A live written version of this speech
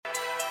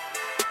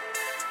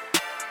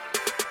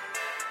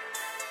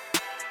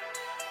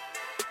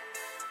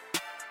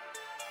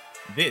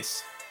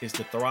This is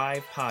the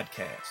Thrive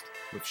Podcast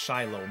with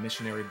Shiloh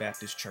Missionary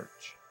Baptist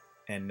Church.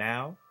 And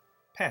now,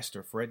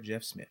 Pastor Fred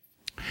Jeff Smith.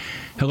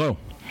 Hello.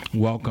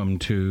 Welcome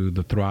to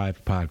the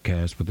Thrive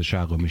Podcast with the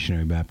Shiloh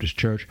Missionary Baptist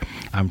Church.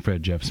 I'm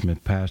Fred Jeff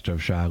Smith, pastor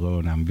of Shiloh,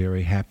 and I'm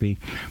very happy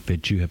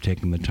that you have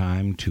taken the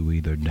time to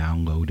either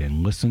download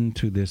and listen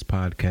to this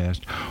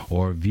podcast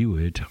or view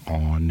it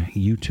on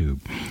YouTube.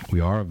 We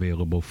are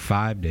available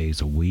 5 days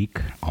a week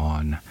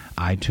on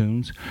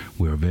iTunes.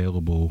 We're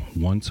available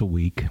once a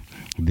week,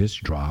 this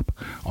drop,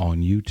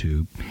 on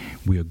YouTube.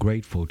 We are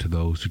grateful to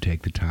those who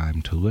take the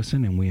time to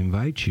listen, and we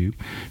invite you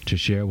to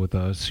share with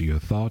us your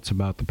thoughts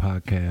about the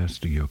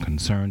podcast, your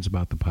concerns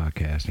about the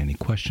podcast, any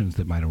questions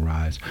that might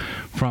arise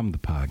from the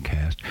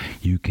podcast.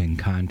 You can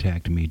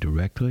contact me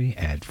directly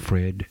at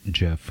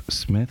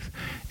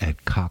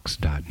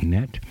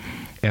fredjeffsmith@cox.net,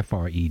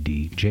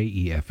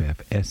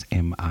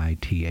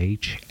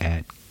 FredJeffSmith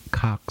at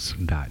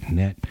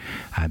cox.net.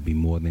 I'd be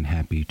more than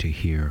happy to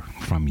hear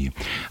from you.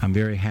 I'm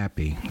very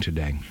happy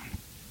today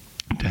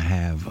to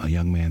have a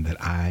young man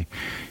that I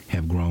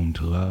have grown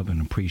to love and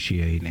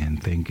appreciate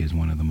and think is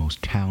one of the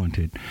most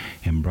talented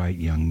and bright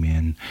young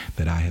men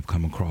that I have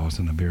come across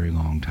in a very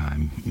long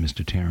time,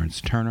 Mr. Terrence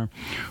Turner,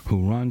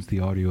 who runs the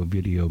audio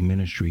video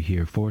ministry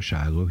here for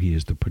Shiloh. He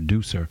is the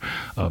producer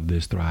of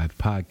this Thrive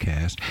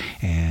podcast,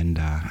 and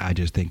I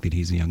just think that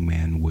he's a young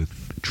man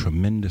with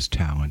tremendous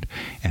talent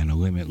and a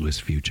limitless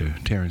future.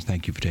 Terrence,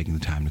 thank you for taking the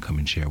time to come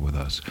and share with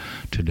us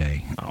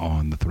today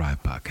on the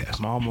Thrive podcast.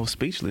 I'm almost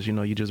speechless. You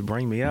know, you just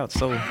bring me out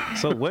so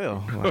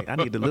well. Like, I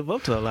need to live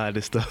up to a lot of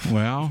this stuff.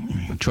 Well,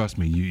 trust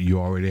me, you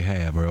already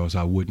have, or else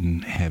I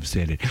wouldn't have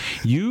said it.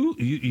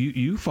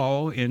 You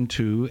fall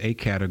into a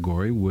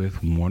category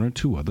with one or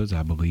two others,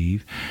 I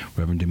believe,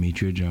 Reverend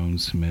Demetria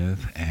Jones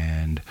Smith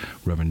and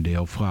Reverend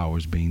Dale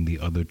Flowers being the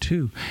other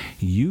two.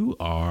 You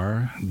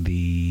are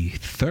the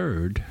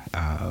third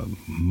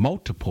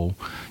multiple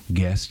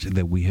guest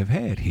that we have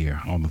had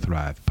here on the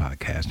Thrive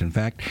podcast. In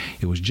fact,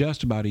 it was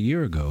just about a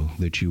year ago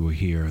that you were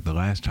here the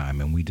last time,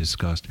 and we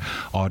discussed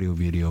audio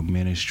video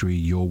ministry,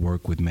 your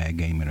work with Mad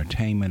Game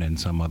Entertainment, and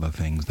some other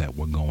things that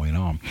were going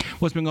on.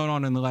 What's been going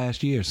on in the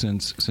last year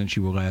since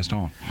you were last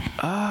on?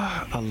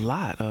 A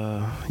lot.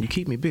 You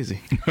keep me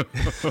busy.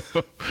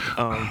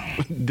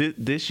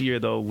 This year,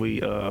 though,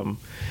 we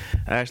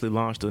actually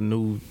launched a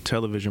new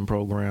television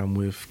program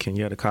with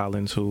Kenyatta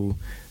Collins, who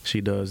she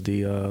does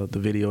the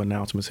video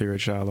announcements here at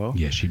Shiloh.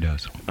 Yes, she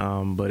does.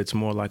 But it's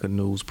more like a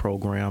news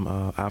program.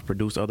 I've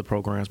produced other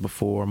programs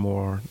before,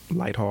 more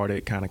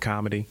lighthearted kind of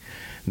comedy.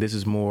 This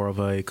is more of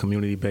a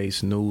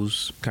community-based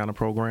news kind of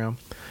program.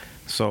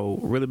 So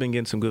really been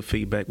getting some good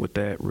feedback with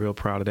that. Real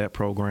proud of that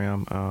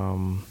program.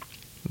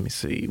 Let me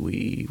see.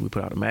 We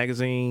put out a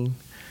magazine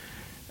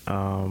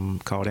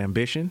called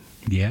Ambition.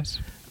 Yes.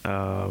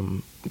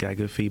 Got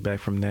good feedback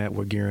from that.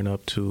 We're gearing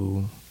up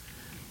to,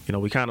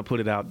 we kind of put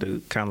it out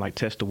to kind of like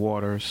test the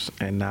waters,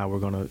 and now we're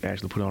going to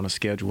actually put it on a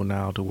schedule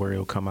now to where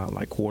it'll come out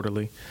like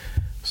quarterly.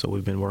 So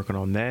we've been working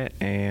on that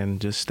and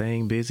just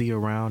staying busy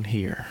around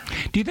here.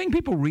 Do you think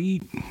people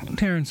read,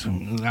 Terrence?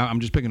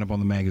 I'm just picking up on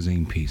the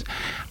magazine piece.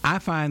 I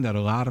find that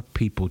a lot of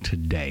people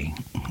today,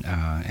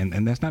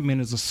 and that's not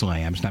meant as a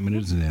slam, it's not meant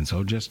as an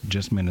insult,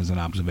 just meant as an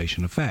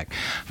observation of fact.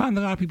 I find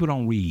that a lot of people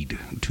don't read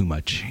too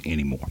much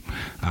anymore.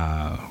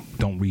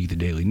 Don't read the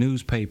daily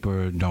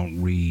newspaper,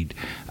 don't read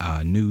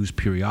news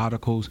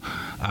periodicals.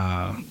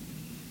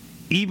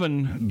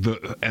 Even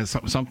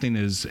something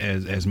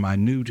as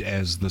minute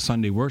as the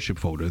Sunday worship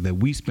folder that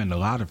we spend a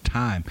lot of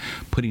time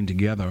putting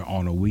together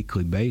on a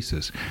weekly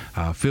basis,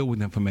 filled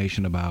with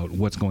information about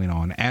what's going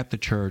on at the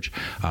church,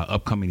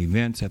 upcoming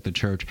events at the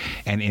church,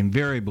 and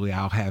invariably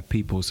I'll have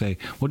people say,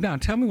 well, now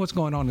tell me what's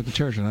going on at the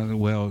church. And I say,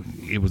 well,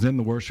 it was in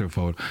the worship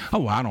folder. Oh,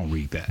 well, I don't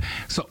read that.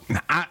 So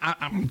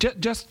I'm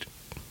just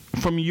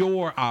from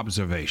your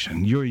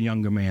observation, you're a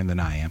younger man than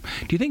I am.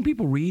 Do you think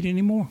people read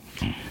anymore?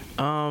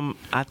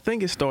 I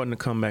think it's starting to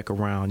come back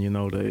around.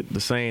 The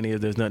saying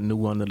is there's nothing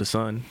new under the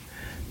sun.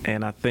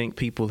 And I think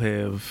people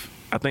are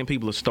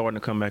starting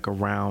to come back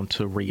around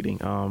to reading.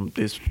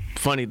 It's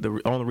funny, the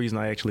only reason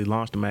I actually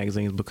launched the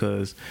magazine is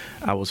because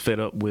I was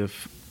fed up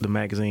with the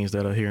magazines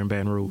that are here in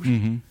Baton Rouge.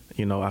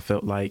 Mm-hmm. I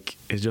felt like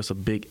it's just a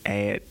big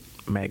ad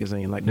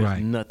magazine. Like there's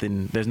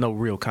nothing, there's no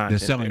real content.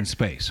 They're selling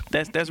space.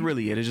 That's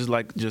really it. It's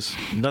just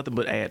nothing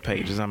but ad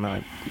pages. I'm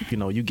like,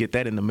 you get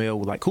that in the mail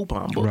with like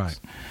coupon books. Right.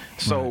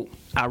 So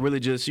I really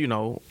just,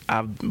 I've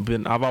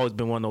always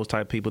been one of those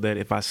type of people that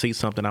if I see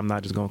something, I'm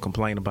not just going to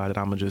complain about it.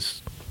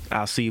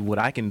 I'll see what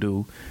I can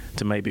do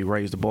to maybe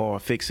raise the bar or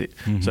fix it.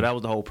 Mm-hmm. So that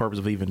was the whole purpose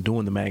of even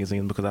doing the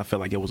magazine, because I felt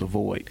like it was a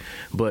void.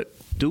 But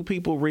do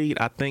people read?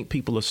 I think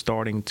people are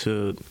starting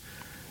to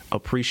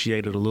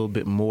appreciate it a little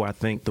bit more. I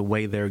think the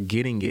way they're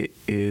getting it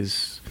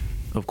is,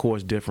 of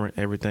course, different.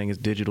 Everything is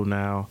digital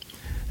now.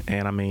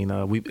 And I mean,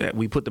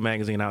 we put the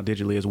magazine out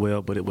digitally as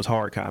well, but it was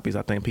hard copies.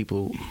 I think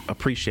people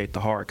appreciate the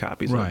hard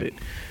copies of it.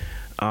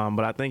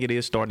 But I think it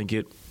is starting to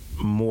get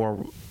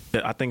more.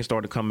 I think it's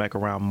starting to come back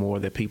around more,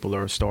 that people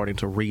are starting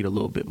to read a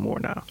little bit more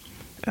now.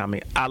 I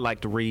mean, I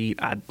like to read.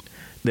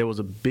 There was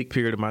a big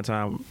period of my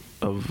time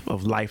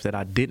of life that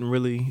I didn't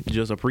really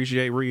just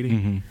appreciate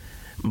reading.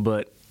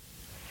 But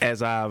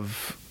as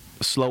I've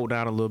slowed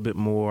down a little bit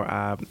more,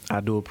 I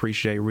do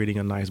appreciate reading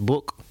a nice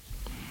book.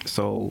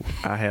 So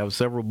I have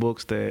several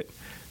books that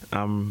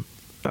I'm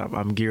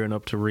gearing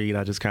up to read.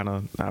 I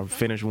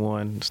finish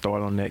one,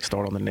 start on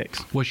the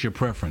next. What's your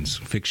preference,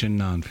 fiction,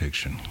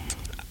 nonfiction?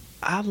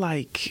 I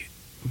like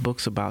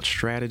books about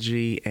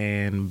strategy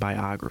and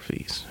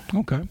biographies.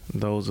 Okay.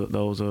 Those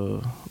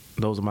are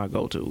my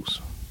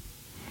go-tos.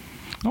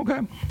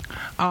 Okay.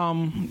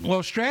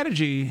 Well,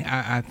 strategy,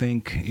 I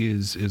think,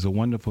 is a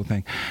wonderful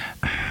thing.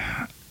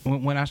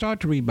 When I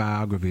start to read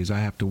biographies, I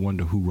have to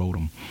wonder who wrote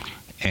them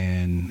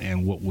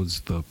and what was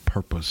the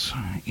purpose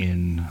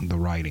in the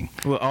writing.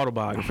 Well,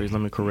 autobiographies,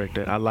 let me correct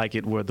that. I like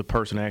it where the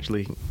person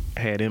actually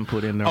had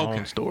input in their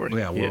own story.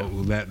 Yeah,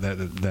 well,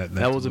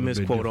 that was a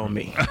misquote on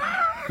me.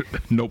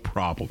 No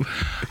problem.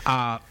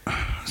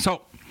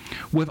 So,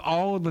 with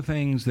all of the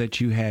things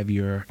that you have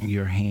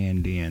your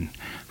hand in,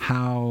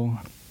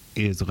 how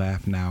is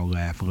Laugh Now,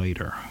 Laugh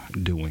Later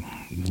doing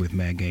with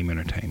Mad Game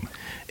Entertainment?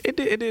 It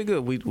did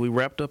good. We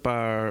wrapped up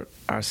our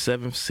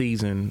 7th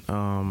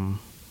season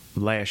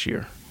last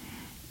year,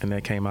 and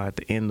that came out at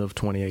the end of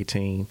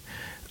 2018.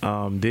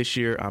 This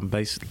year,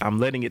 I'm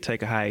letting it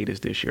take a hiatus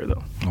this year,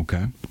 though.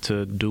 Okay.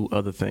 To do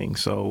other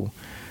things. So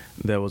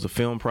there was a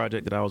film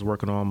project that I was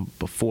working on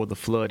before the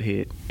flood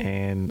hit,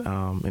 and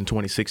in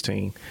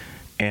 2016,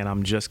 and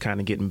I'm just kind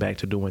of getting back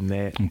to doing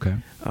that. Okay.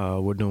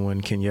 We're doing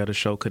Kenyatta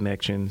Show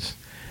Connections.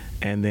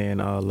 And then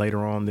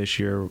later on this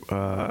year,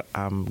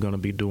 I'm going to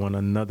be doing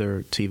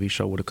another TV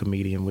show with a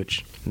comedian,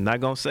 which I'm not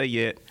going to say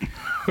yet.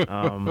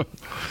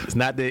 It's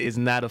not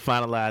a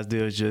finalized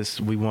deal. It's just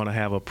we want to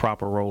have a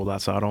proper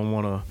rollout. So I don't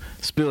want to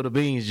spill the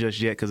beans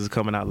just yet because it's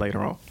coming out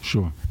later on.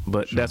 Sure.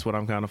 But that's what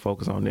I'm kind of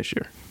focused on this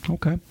year.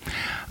 Okay.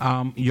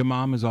 Your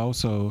mom is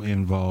also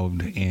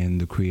involved in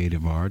the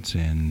creative arts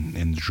and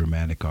in the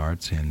dramatic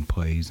arts and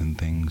plays and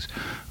things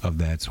of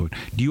that sort.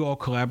 Do you all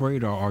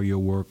collaborate, or are your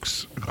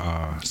works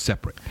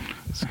separate?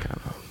 It's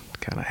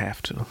kind of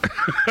have to.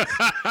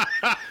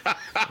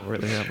 I don't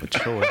really have a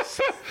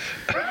choice.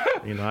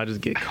 I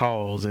just get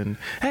calls and,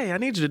 hey, I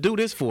need you to do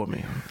this for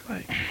me.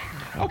 Like,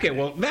 okay,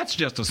 well, that's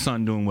just a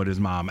son doing what his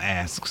mom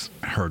asks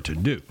her to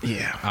do.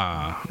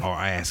 Yeah. Or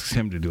asks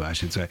him to do, I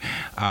should say.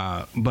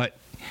 But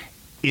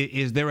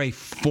is there a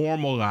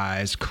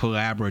formalized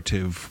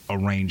collaborative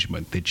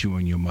arrangement that you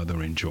and your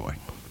mother enjoy?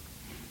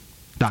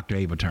 Dr.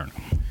 Ava Turner.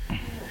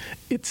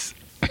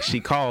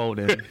 She called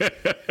and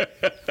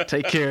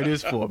take care of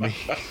this for me.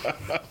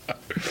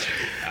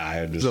 I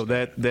understand. So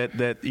that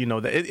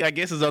I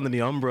guess it's under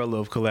the umbrella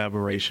of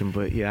collaboration,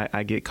 but yeah,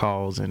 I get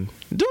calls and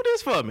do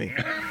this for me.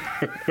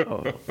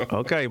 Oh,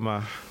 okay,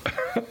 Ma.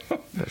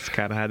 That's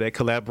kind of how that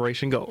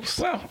collaboration goes.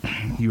 Well,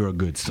 you're a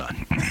good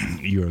son.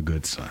 You're a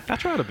good son. I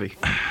try to be.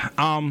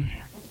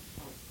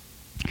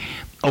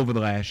 Over the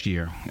last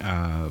year,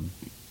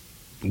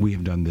 we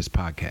have done this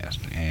podcast,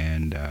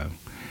 and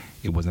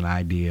it was an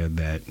idea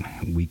that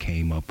we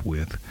came up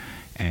with,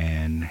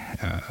 and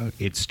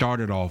it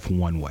started off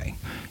one way.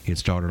 It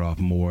started off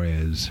more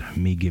as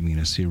me giving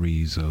a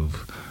series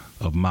of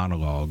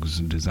monologues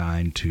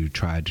designed to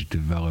try to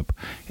develop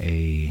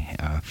a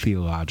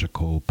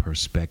theological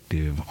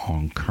perspective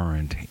on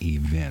current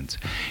events.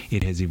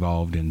 It has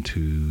evolved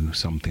into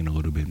something a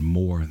little bit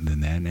more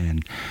than that,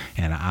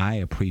 and I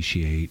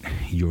appreciate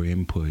your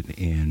input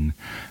in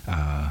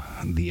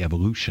the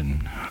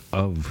evolution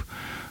of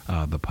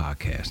the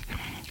podcast.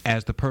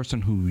 As the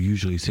person who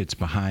usually sits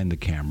behind the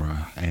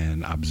camera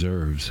and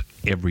observes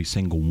every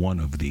single one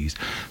of these,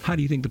 how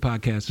do you think the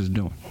podcast is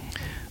doing?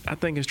 I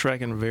think it's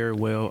tracking very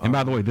well. And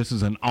by the way, this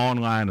is an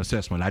online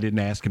assessment. I didn't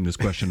ask him this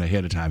question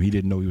ahead of time. He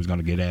didn't know he was going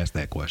to get asked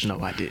that question.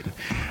 No, I didn't.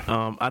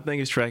 I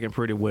think it's tracking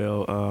pretty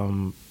well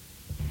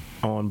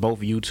on both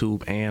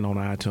YouTube and on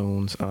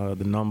iTunes.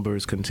 The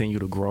numbers continue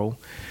to grow.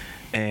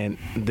 And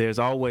there's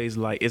always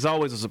it's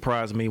always a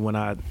surprise to me when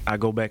I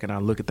go back and I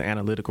look at the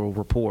analytical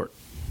report,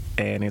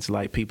 and it's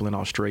like people in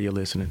Australia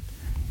listening.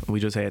 We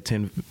just had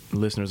 10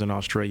 listeners in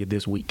Australia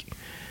this week.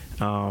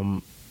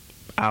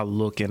 I'll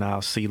look and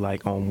I'll see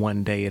on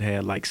one day it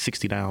had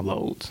 60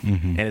 downloads.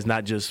 Mm-hmm. And it's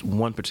not just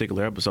one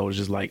particular episode. It's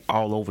just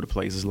all over the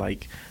place. It's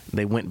like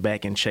they went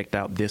back and checked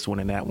out this one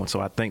and that one.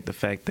 So I think the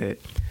fact that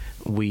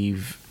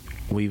we've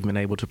been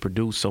able to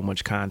produce so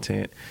much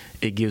content,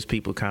 it gives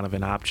people kind of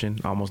an option,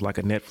 almost like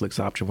a Netflix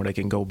option, where they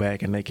can go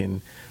back and they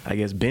can, I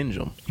guess, binge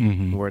them.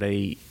 Mm-hmm. Where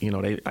they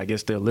I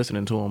guess they're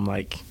listening to them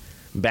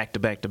back to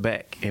back to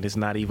back, and it's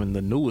not even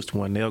the newest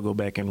one. They'll go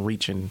back and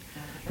reach and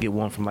get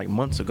one from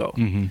months ago.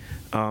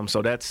 Mm-hmm.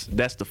 So that's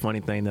the funny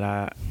thing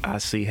that I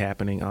see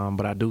happening.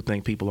 But I do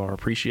think people are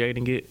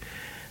appreciating it,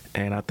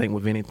 and I think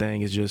with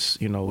anything, it's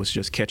just it's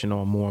just catching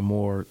on more and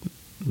more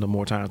the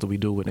more times that we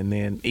do it. And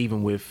then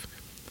even with,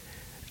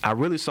 I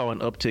really saw an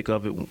uptick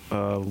of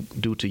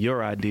it due to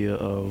your idea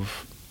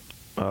of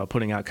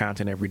putting out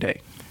content every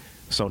day.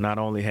 So not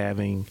only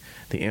having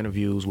the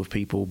interviews with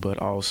people, but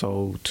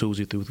also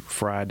Tuesday through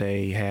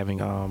Friday having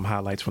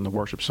highlights from the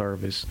worship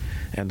service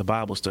and the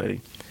Bible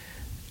study.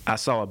 I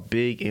saw a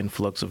big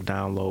influx of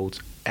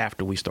downloads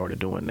after we started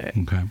doing that.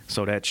 Okay.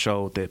 So that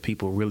showed that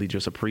people really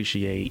just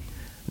appreciate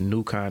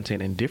new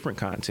content and different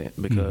content,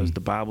 because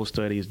the Bible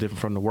study is different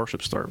from the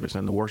worship service,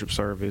 and the worship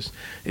service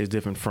is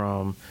different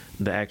from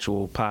the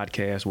actual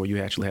podcast where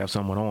you actually have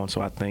someone on. So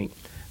I think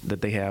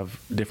that they have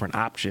different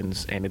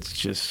options, and it's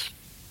just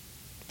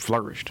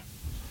flourished.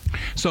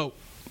 So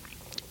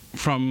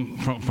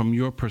from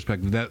your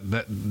perspective,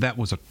 that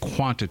was a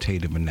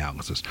quantitative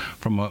analysis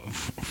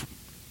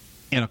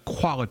in a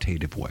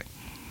qualitative way.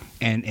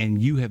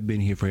 And you have been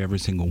here for every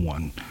single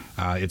one.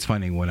 It's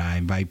funny when I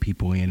invite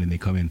people in and they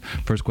come in,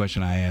 first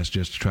question I ask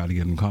just to try to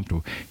get them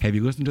comfortable, have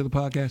you listened to the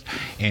podcast?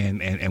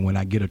 And when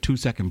I get a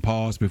 2-second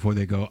pause before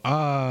they go,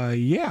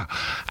 yeah,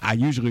 I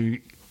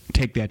usually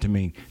take that to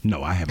mean,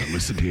 no, I haven't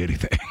listened to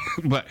anything.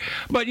 but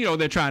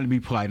they're trying to be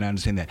polite, and I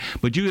understand that.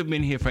 But you have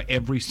been here for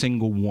every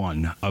single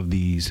one of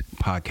these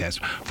podcasts.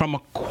 From a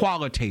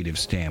qualitative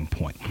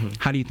standpoint,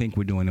 how do you think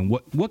we're doing, and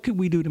what could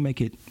we do to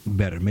make it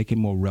better, make it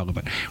more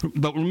relevant?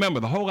 But remember,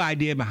 the whole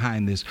idea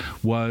behind this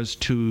was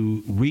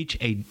to reach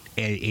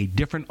a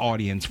different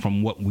audience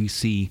from what we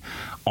see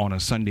on a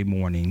Sunday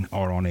morning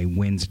or on a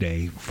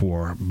Wednesday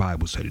for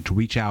Bible study, to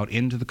reach out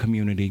into the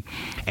community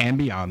and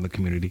beyond the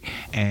community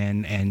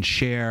and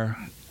share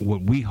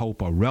what we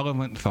hope are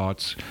relevant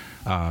thoughts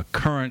on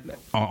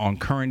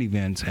current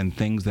events and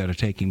things that are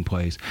taking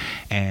place,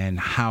 and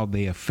how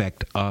they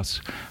affect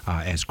us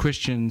as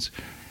Christians,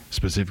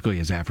 specifically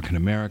as African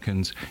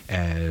Americans,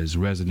 as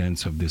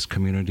residents of this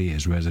community,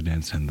 as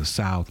residents in the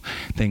South,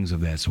 things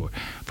of that sort.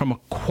 From a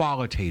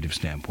qualitative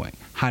standpoint,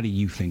 how do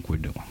you think we're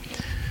doing?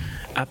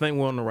 I think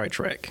we're on the right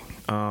track.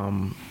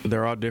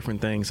 There are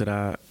different things that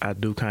I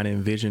do kind of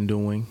envision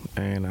doing,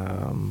 and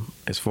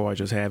as far as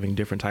just having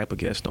different type of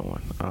guests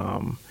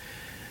on,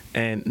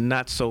 and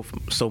not so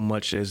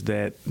much as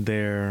that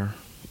their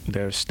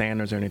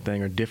standards or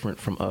anything are different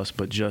from us,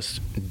 but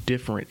just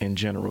different in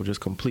general,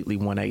 just completely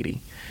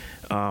 180.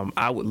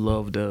 I would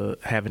love to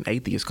have an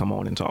atheist come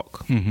on and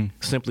talk,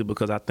 simply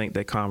because I think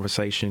that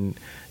conversation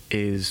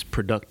is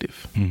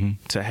productive.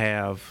 To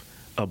have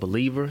a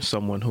believer,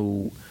 someone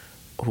who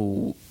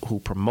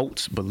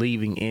promotes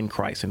believing in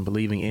Christ and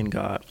believing in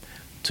God,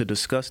 to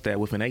discuss that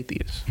with an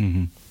atheist.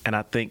 And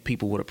I think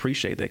people would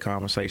appreciate that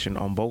conversation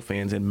on both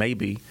ends, and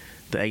maybe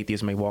the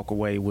atheist may walk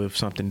away with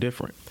something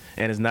different.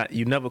 And it's not,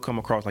 you never come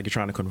across like you're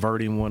trying to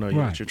convert anyone, or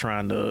right. you're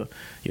trying to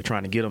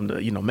get them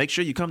to, make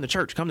sure you come to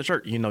church,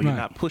 you're right.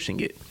 not pushing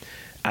it.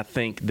 I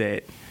think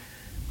that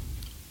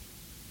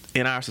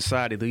in our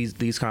society,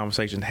 these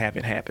conversations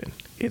haven't happened.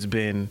 It's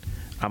been,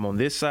 I'm on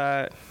this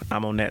side,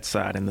 I'm on that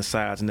side, and the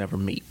sides never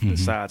meet. The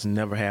sides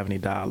never have any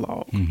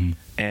dialogue.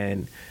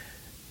 And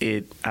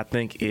I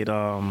think it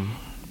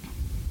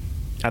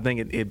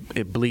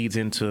bleeds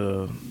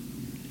into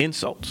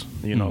insults.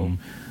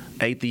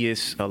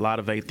 Atheists, a lot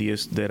of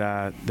atheists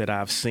that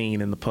I've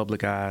seen in the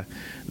public eye,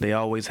 they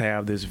always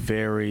have this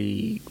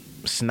very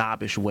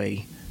snobbish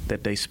way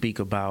that they speak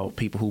about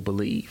people who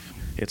believe.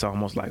 It's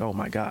almost like, oh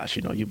my gosh,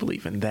 you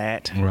believe in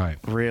that, right?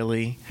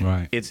 Really,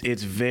 right? It's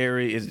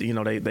very,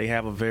 they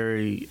have a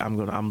very,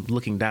 I'm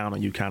looking down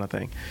on you kind of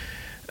thing.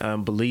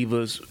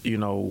 Believers,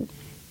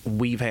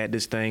 we've had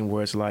this thing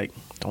where it's like,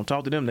 don't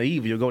talk to them, they're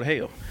evil, you'll go to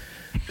hell.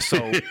 So,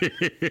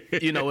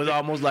 it's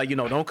almost like,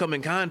 don't come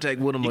in contact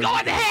with them. You're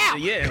going to hell!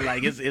 Yeah,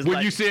 like it's when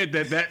like, you said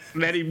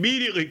that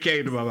immediately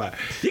came to my mind.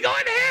 You're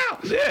going to hell!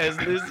 Yeah,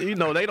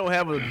 they don't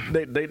have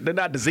they're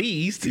not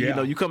diseased.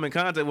 Yeah. You come in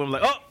contact with them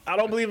like, oh, I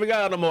don't believe in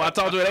God no more. I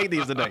talked to an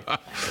atheist today.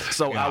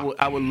 So yeah.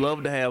 I would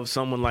love to have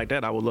someone like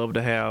that. I would love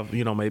to have,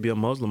 maybe a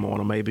Muslim on,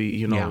 or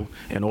maybe,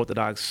 an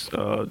Orthodox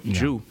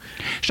Jew.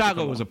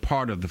 Shiloh was a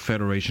part of the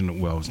Federation,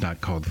 well, it's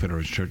not called the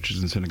Federation of Churches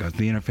and Synagogues,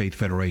 the Interfaith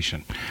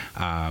Federation.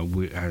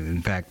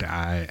 In fact,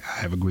 I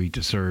have agreed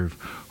to serve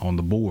on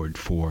the board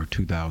for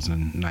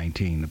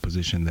 2019, a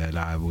position that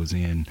I was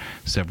in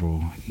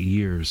several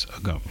years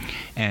ago.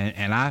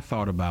 And I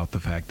thought about the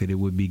fact that it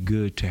would be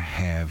good to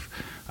have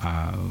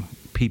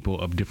people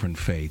of different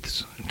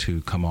faiths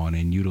to come on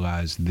and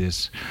utilize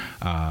this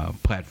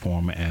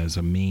platform as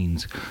a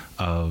means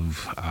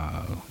of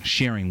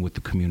sharing with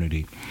the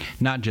community,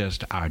 not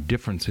just our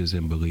differences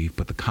in belief,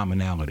 but the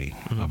commonality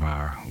of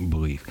our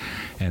belief.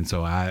 And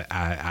so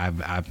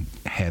I've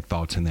had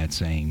thoughts in that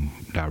same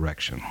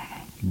direction.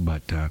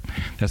 But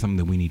that's something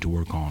that we need to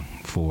work on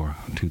for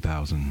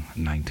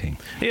 2019.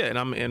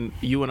 Yeah, and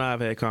you and I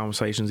have had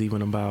conversations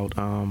even about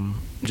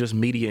just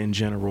media in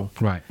general,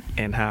 right?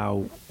 And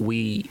how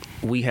we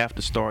have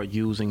to start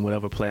using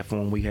whatever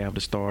platform we have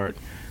to start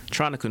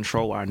trying to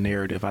control our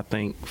narrative. I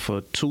think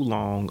for too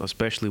long,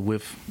 especially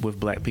with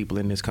black people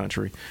in this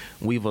country,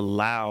 we've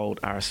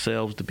allowed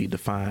ourselves to be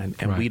defined,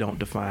 and we don't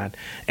define.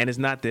 And it's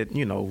not that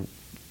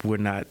we're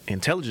not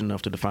intelligent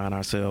enough to define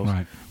ourselves.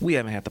 Right. We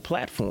haven't had the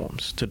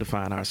platforms to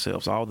define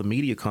ourselves. All the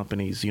media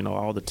companies,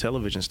 all the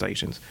television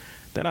stations,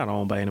 they're not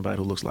owned by anybody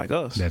who looks like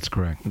us. That's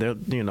correct.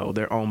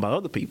 They're owned by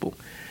other people,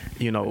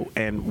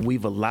 and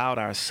we've allowed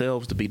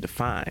ourselves to be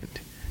defined.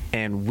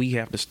 And we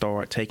have to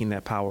start taking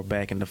that power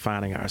back and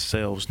defining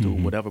ourselves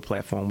through whatever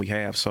platform we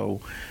have.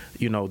 So,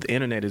 the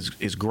internet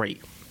is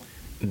great.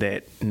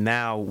 That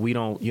now we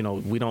don't need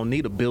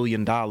 $1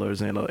 billion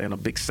and a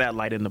big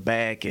satellite in the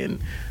back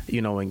and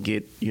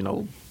get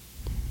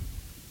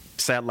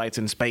satellites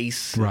in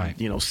space. Right.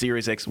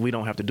 Sirius X. We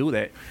don't have to do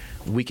that.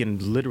 We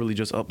can literally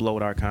just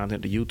upload our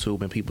content to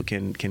YouTube and people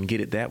can get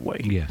it that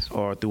way. Yes.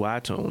 Or through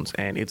iTunes,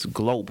 and it's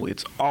global.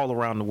 It's all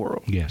around the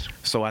world. Yes.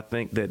 So I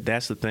think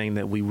that's the thing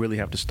that we really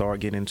have to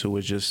start getting into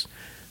is just,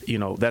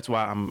 that's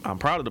why I'm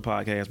proud of the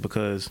podcast,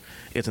 because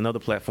it's another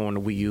platform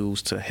that we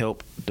use to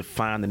help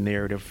define the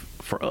narrative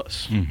for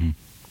us. Mm-hmm.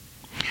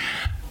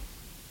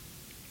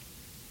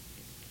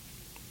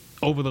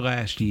 Over the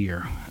last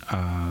year,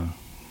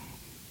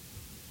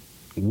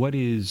 what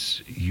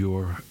is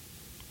your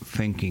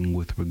thinking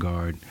with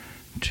regard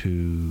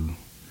to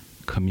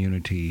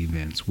community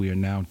events? We are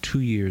now 2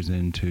 years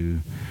into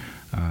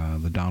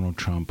the Donald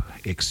Trump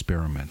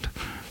experiment,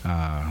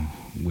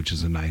 which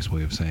is a nice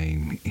way of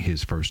saying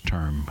his first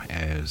term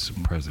as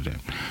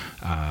president.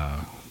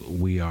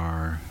 We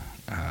are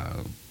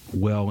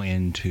well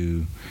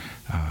into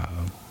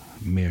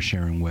Mayor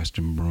Sharon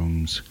Weston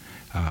Broom's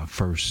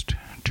first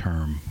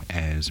term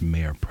as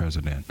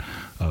mayor-president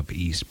of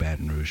East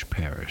Baton Rouge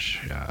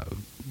Parish.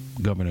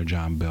 Governor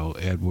John Bel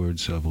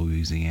Edwards of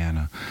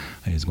Louisiana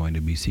is going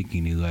to be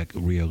seeking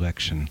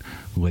re-election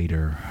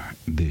later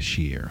this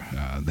year.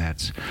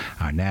 That's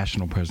our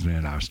national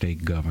president, our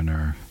state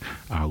governor,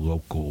 our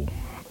local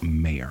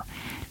mayor.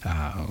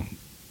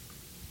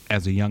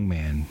 As a young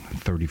man,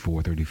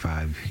 34,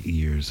 35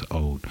 years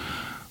old,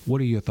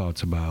 what are your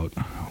thoughts about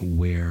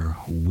where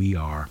we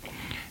are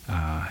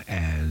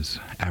as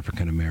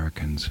African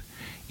Americans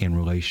in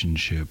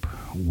relationship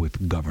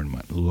with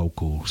government,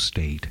 local,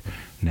 state,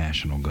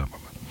 national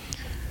government?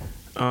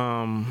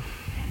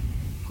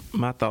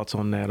 My thoughts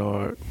on that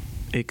are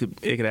it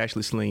could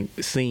actually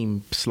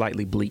seem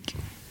slightly bleak,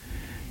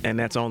 and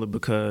that's only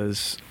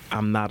because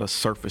I'm not a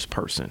surface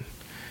person.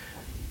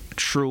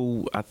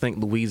 True, I think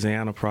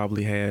Louisiana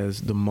probably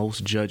has the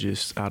most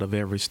judges out of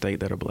every state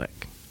that are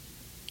black.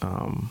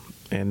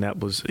 And that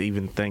was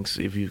even thanks,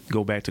 if you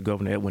go back to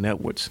Governor Edwin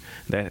Edwards,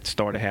 that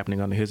started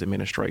happening under his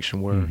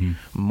administration, where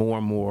more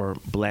and more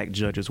black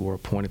judges were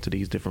appointed to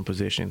these different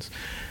positions.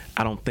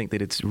 I don't think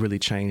that it's really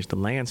changed the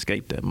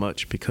landscape that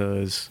much,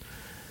 because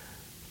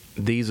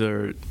these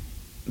are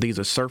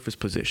surface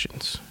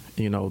positions.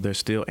 They're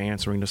still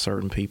answering to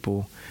certain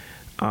people.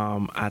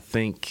 I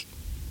think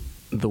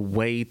the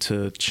way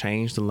to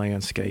change the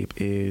landscape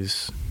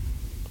is,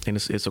 and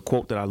it's a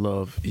quote that I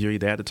love, you're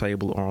either at the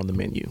table or on the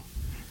menu.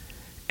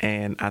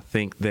 And I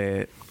think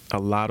that a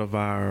lot of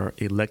our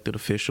elected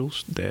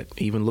officials that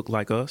even look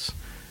like us,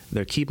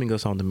 they're keeping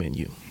us on the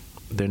menu.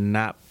 They're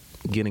not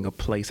getting a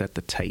place at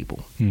the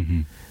table.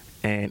 Mm-hmm.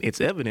 And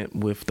it's evident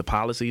with the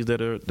policies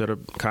that are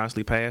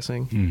constantly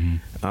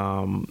passing,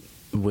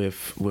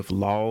 with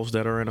laws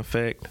that are in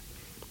effect.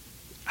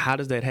 How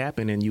does that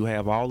happen? And you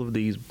have all of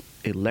these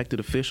elected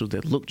officials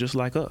that look just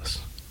like us.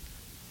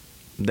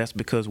 That's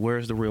because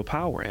where's the real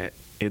power at?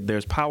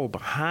 There's power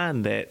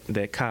behind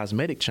that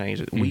cosmetic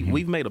change.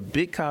 We've made a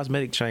big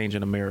cosmetic change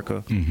in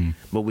America,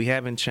 but we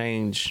haven't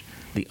changed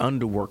the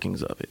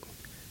underworkings of it.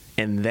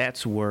 And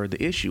that's where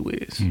the issue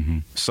is.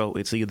 So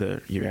it's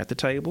either you're at the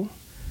table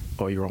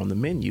or you're on the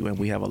menu. And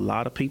we have a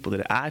lot of people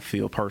that I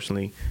feel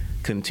personally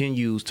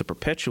continues to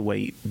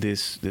perpetuate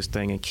this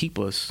thing and keep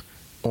us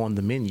on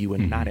the menu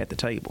and not at the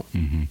table.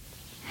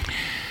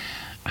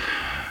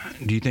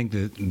 Do you think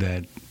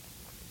that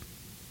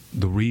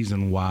the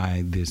reason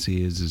why this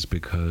is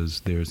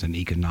because there's an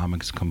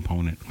economics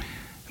component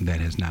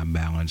that has not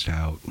balanced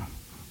out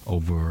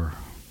over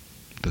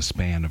the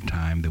span of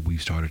time that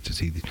we've started to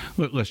see?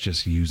 Let's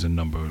just use a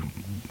number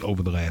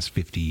over the last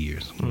 50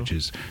 years, which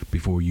is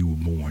before you were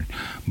born.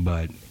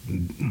 But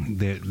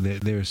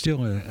there's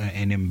still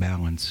an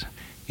imbalance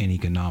in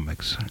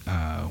economics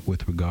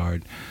with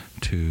regard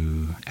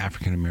to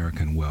African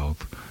American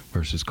wealth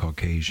versus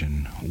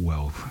Caucasian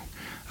wealth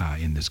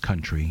in this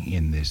country,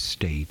 in this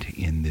state,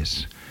 in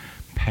this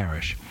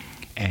parish.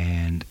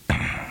 And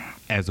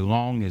as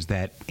long as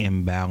that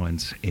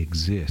imbalance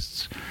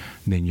exists,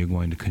 then you're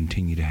going to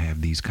continue to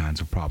have these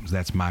kinds of problems.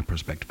 That's my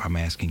perspective. I'm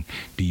asking,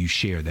 do you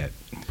share that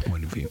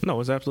point of view? No,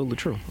 it's absolutely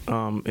true.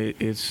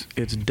 It's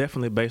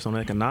definitely based on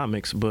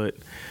economics,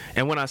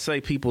 and when I say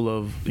people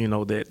of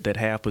that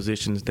have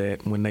positions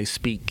that when they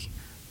speak,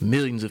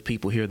 millions of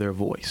people hear their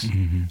voice.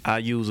 I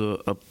use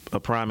a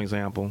prime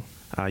example.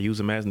 I use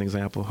him as an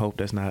example. Hope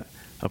that's not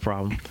a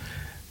problem.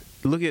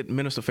 Look at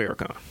Minister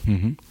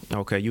Farrakhan.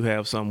 Okay, you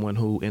have someone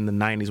who in the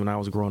 90s when I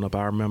was growing up,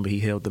 I remember he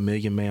held the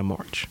Million Man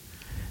March.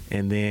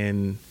 And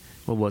then,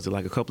 what was it,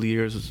 like a couple of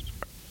years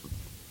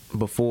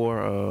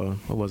before,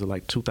 what was it,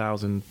 like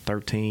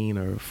 2013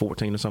 or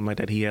 14 or something like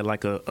that, he had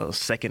like a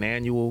second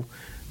annual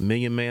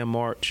Million Man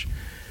March.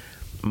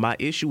 My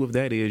issue with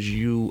that is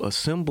you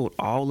assembled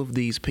all of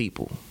these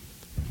people.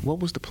 What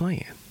was the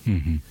plan?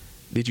 Mm-hmm.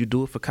 Did you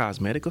do it for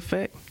cosmetic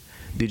effect?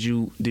 Did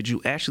you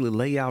actually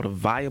lay out a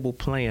viable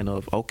plan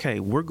of, okay,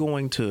 we're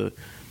going to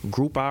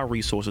group our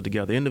resources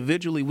together?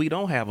 Individually, we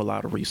don't have a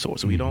lot of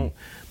resources. We don't,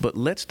 but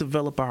let's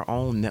develop our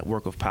own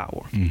network of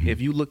power. If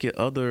you look at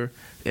other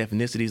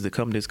ethnicities that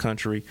come to this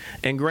country,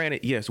 and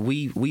granted, yes,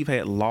 we've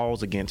had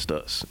laws against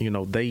us.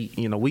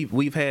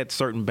 We've had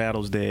certain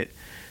battles that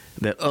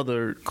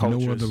other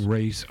cultures, no other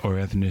race or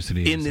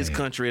ethnicity in this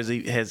country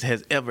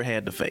has ever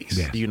had to face.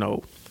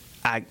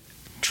 Yeah.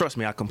 Trust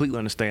me, I completely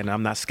understand.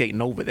 I'm not skating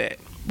over that.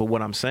 But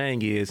what I'm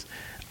saying is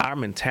our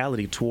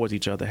mentality towards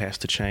each other has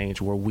to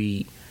change, where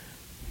we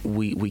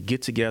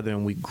get together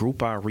and we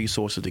group our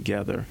resources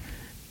together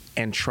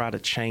and try to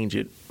change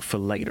it for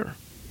later.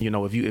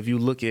 If you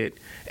look at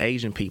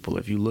Asian people,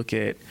 if you look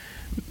at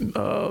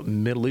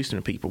Middle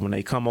Eastern people, when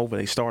they come over,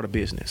 they start a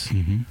business,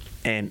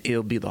 and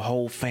it'll be the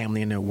whole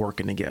family and they're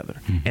working together,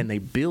 and they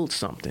build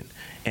something,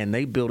 and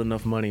they build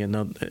enough money and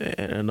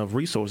enough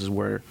resources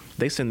where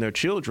they send their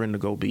children to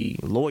go be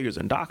lawyers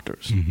and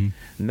doctors.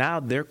 Now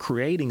they're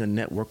creating a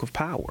network of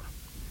power,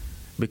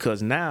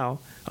 because now,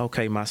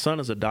 okay, my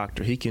son is a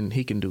doctor, he can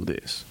do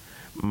this.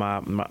 My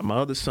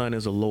other son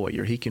is a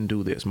lawyer, he can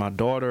do this. My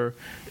daughter,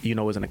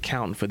 is an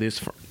accountant for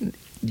this.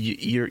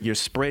 You're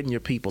spreading your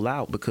people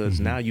out,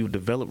 because now you've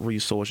developed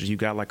resources, you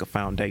got like a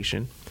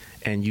foundation,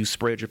 and you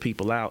spread your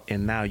people out,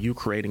 and now you're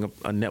creating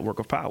a network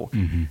of power.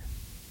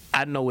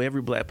 I know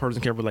every black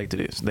person can relate to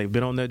this. They've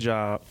been on their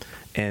job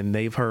and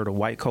they've heard a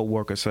white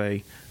coworker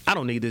say, I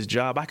don't need this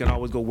job, I can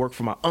always go work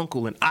for my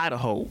uncle in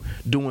Idaho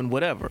doing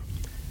whatever.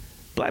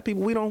 Black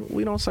people, we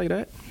don't say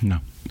that. No.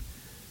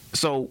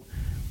 So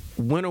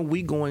when are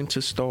we going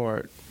to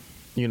start?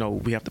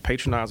 We have to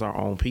patronize our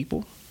own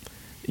people.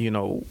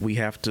 We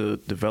have to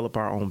develop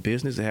our own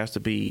business. It has to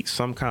be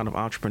some kind of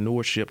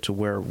entrepreneurship to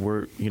where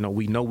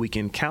we know we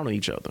can count on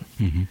each other.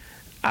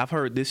 I've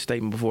heard this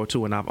statement before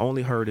too, and I've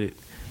only heard it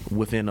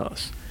within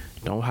us.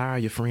 Don't hire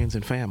your friends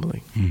and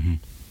family.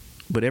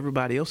 But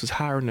everybody else is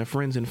hiring their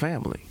friends and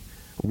family.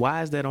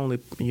 Why is that only,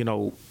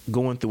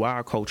 going through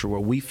our culture where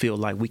we feel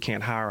like we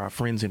can't hire our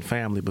friends and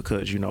family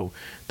because,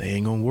 they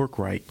ain't gonna work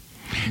right?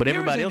 But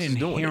everybody else is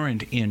doing it. There's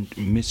an inherent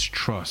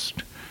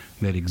mistrust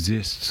that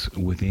exists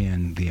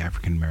within the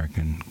African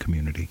American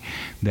community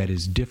that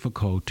is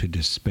difficult to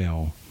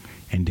dispel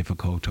and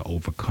difficult to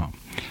overcome,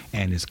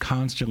 and is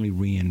constantly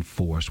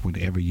reinforced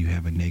whenever you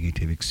have a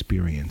negative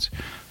experience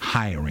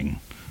hiring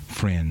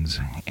friends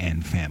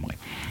and family.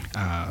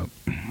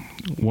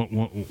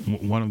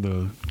 One of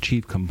the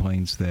chief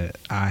complaints that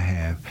I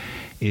have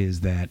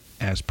is that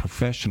as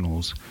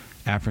professionals,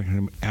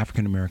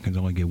 African Americans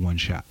only get one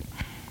shot.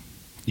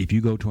 If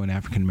you go to an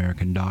African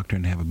American doctor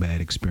and have a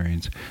bad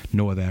experience,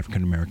 no other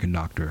African American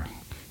doctor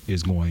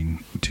is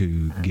going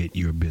to get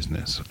your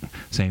business.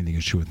 Same thing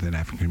is true with an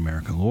African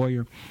American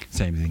lawyer.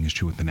 Same thing is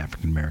true with an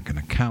African American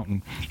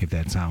accountant. If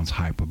that sounds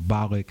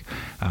hyperbolic,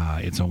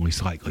 it's only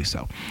slightly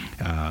so.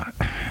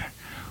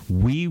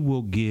 We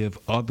will give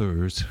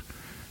others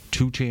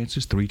 2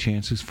 chances, 3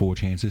 chances, 4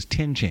 chances,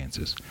 10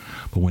 chances.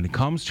 But when it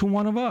comes to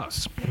one of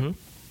us,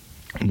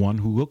 one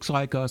who looks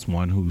like us,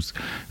 one who's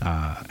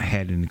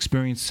had an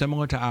experience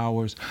similar to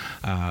ours,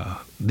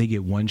 they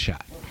get one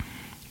shot.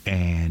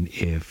 And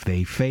if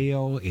they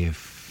fail,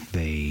 if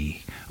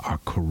they are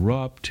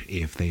corrupt,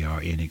 if they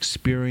are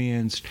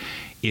inexperienced,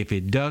 if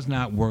it does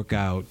not work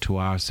out to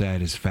our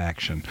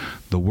satisfaction,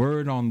 the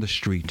word on the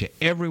street to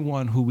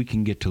everyone who we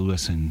can get to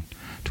listen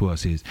to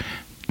us is,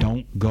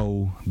 don't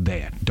go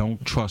there.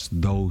 Don't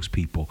trust those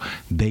people.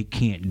 They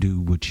can't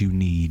do what you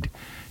need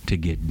to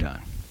get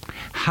done.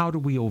 How do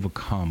we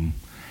overcome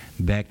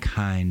that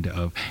kind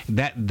of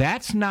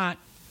that's not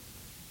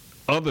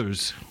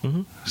others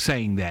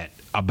saying that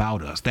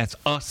about us. That's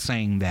us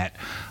saying that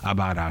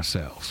about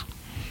ourselves.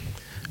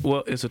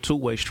 Well, it's a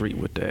two-way street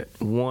with that.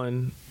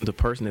 One, the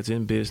person that's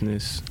in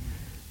business,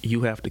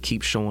 you have to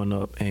keep showing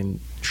up and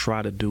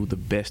try to do the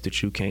best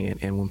that you can.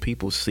 And when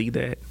people see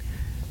that,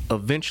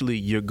 eventually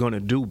you're going to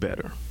do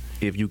better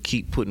if you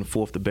keep putting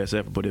forth the best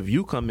effort. But if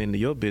you come into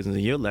your business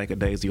and you're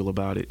lackadaisical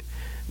about it,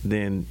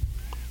 then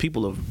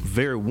people are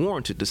very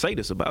warranted to say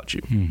this about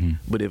you.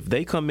 But if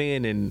they come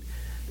in and,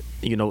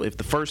 if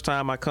the first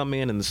time I come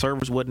in and the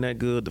service wasn't that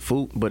good,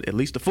 but at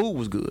least the food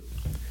was good,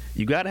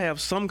 you got to have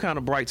some kind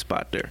of bright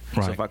spot there.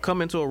 Right. So if I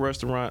come into a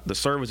restaurant, the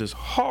service is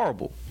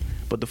horrible,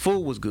 but the food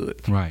was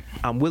good. Right.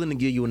 I'm willing to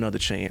give you another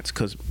chance,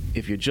 because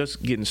if you're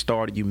just getting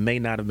started, you may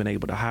not have been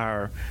able to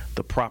hire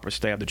the proper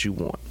staff that you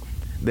want.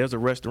 There's a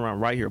restaurant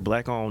right here,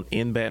 black-owned,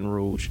 in Baton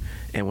Rouge,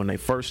 and when they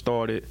first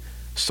started,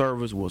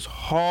 service was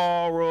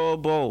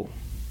horrible.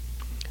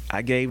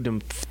 I gave them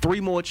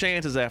 3 more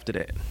chances after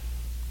that.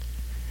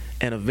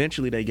 And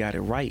eventually they got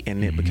it right,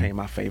 and it became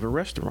my favorite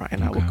restaurant.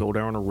 And I would go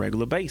there on a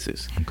regular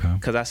basis.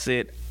 Because I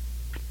said,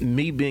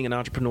 me being an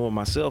entrepreneur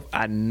myself,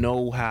 I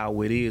know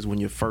how it is when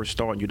you're first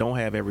starting. You don't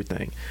have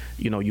everything.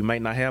 You may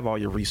not have all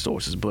your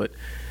resources, but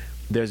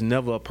there's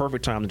never a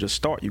perfect time to just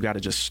start. You got to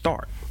just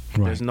start.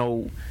 Right. There's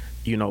no,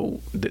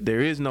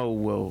 there is no,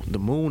 well, the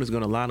moon is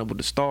going to line up with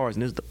the stars,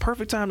 and it's the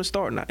perfect time to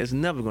start. Now, it's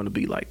never going to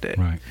be like that.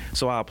 Right.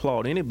 So I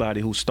applaud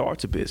anybody who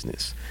starts a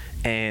business.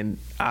 And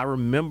I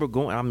remember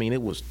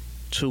it was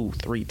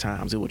 2-3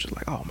 times. It was just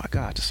like, oh, my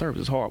God, the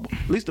service is horrible.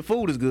 At least the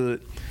food is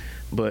good.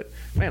 But,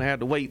 man, I had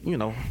to wait,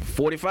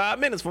 45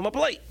 minutes for my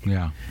plate.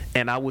 Yeah.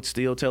 And I would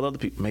still tell other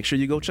people, make sure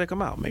you go check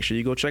them out. Make sure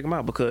you go check them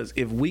out. Because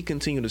if we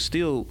continue to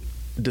still,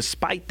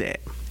 despite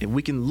that, if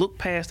we can look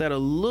past that a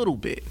little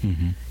bit,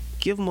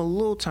 give them a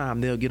little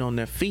time, they'll get on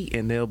their feet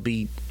and they'll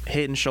be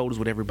head and shoulders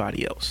with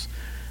everybody else.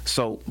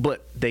 So,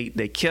 but they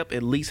kept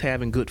at least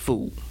having good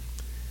food.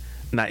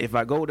 Now, if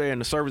I go there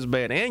and the service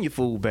bad and your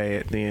food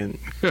bad, then,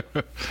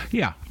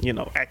 yeah,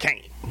 I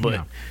can't.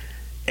 But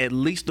at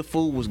least the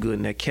food was good,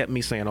 and that kept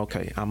me saying,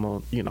 okay, I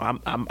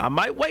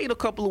might wait a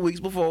couple of weeks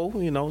before,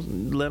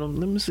 let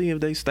me see if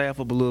they staff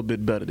up a little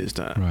bit better this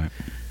time. Right.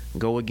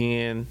 Go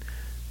again.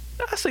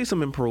 I see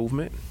some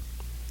improvement.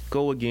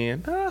 Go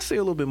again. I see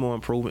a little bit more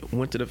improvement.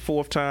 Went to the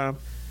 4th time.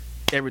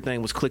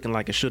 Everything was clicking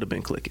like it should have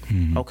been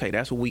clicking. Okay,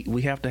 that's what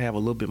we have to have a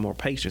little bit more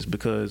patience,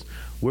 because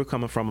we're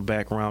coming from a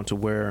background to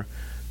where,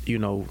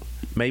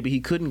 maybe he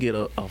couldn't get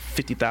a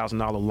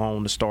 $50,000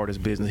 loan to start his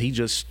business. He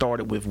just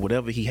started with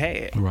whatever he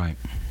had. Right.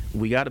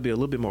 We got to be a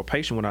little bit more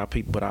patient with our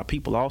people, but our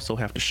people also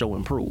have to show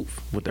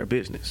improve with their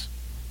business.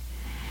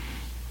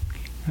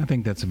 I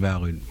think that's a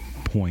valid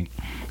point.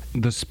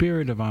 The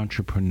spirit of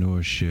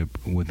entrepreneurship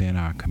within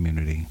our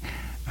community,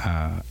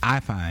 I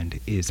find,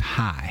 is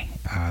high.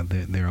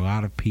 There are a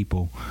lot of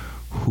people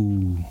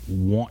who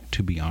want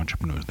to be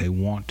entrepreneurs. They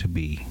want to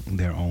be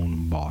their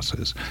own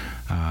bosses.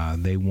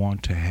 They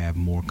want to have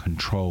more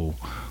control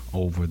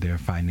over their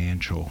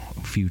financial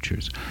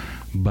futures.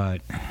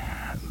 But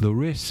the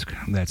risk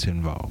that's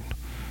involved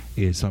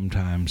is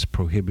sometimes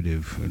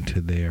prohibitive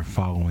to their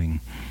following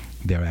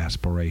their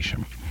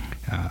aspiration.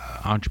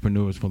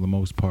 Entrepreneurs, for the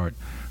most part,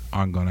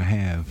 aren't going to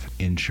have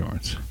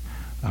insurance,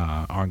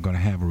 aren't going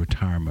to have a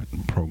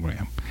retirement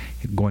program.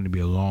 It's going to be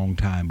a long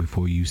time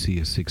before you see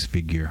a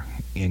 6-figure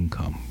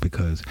income,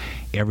 because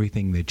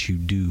everything that you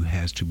do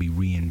has to be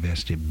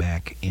reinvested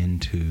back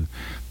into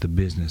the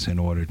business in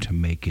order to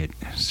make it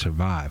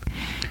survive.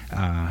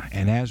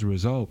 And as a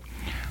result,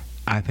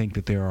 I think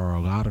that there are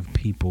a lot of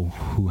people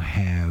who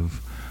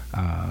have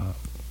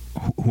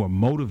who are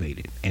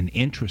motivated and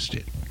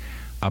interested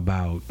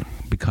about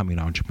becoming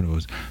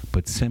entrepreneurs,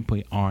 but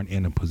simply aren't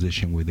in a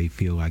position where they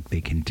feel like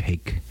they can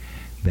take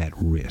that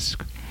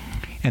risk.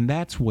 And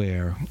that's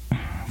where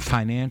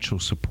financial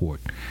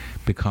support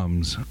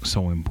becomes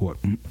so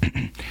important.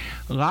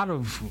 A lot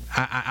of,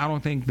 I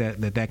don't think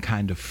that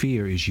kind of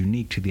fear is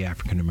unique to the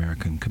African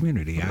American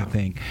community. I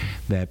think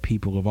that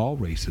people of all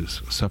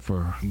races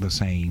suffer the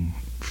same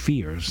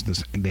fears,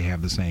 they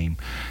have the same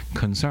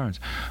concerns.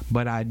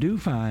 But I do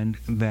find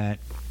that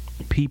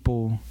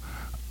people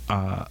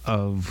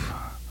of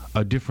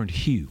a different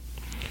hue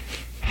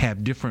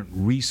have different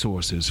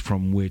resources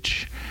from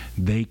which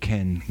they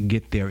can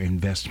get their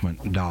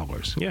investment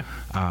dollars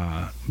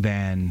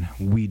than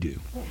we do.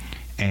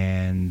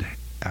 And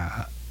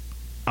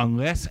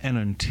unless and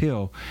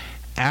until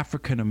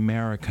African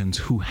Americans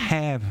who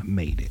have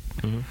made it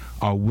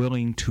are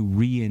willing to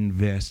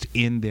reinvest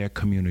in their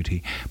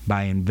community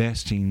by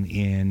investing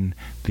in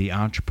the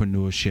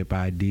entrepreneurship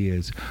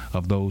ideas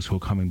of those who are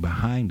coming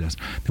behind us,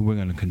 then we're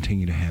going to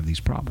continue to have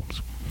these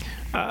problems.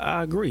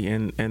 I agree.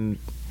 And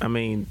I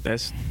mean,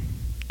 that's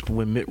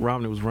when Mitt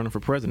Romney was running for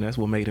president, that's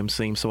what made him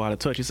seem so out of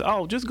touch. He said,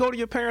 oh, just go to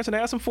your parents and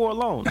ask them for a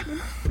loan.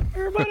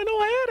 Everybody know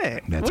I had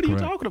that. That's what are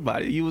correct. you talking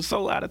about? You was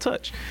so out of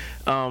touch.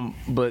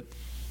 But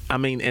I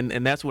mean,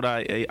 and that's what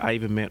I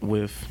even meant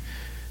with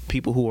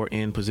people who are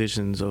in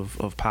positions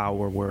of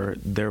power where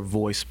their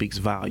voice speaks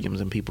volumes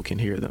and people can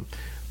hear them.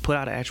 Put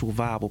out an actual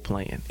viable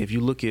plan. If you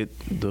look at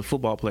the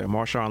football player,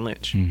 Marshawn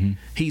Lynch,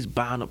 he's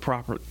buying up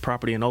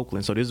property in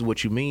Oakland. So this is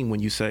what you mean when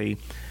you say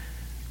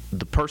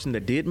the person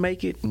that did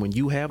make it, when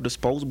you have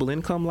disposable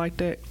income like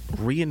that,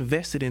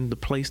 reinvest it in the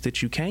place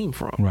that you came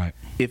from. Right.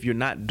 If you're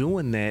not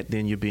doing that,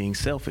 then you're being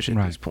selfish at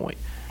this point.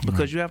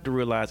 Because you have to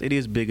realize it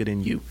is bigger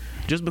than you.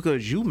 Just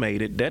because you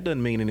made it, that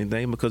doesn't mean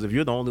anything, because if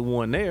you're the only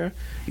one there,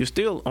 you're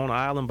still on an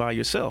island by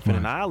yourself. And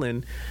an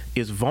island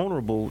is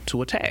vulnerable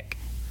to attack.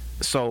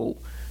 So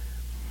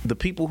the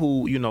people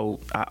who,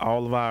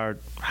 all of our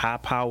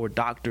high-powered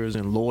doctors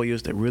and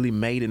lawyers that really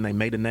made it, and they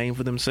made a name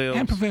for themselves.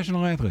 And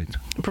professional athletes.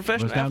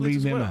 Professional let's athletes not leave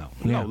as them well. out.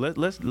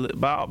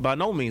 Yeah. No, by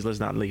no means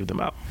let's not leave them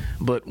out.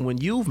 But when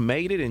you've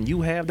made it and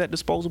you have that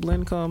disposable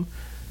income,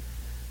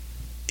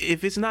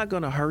 if it's not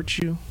going to hurt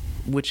you,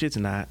 which it's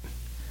not,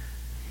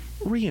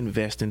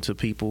 reinvest into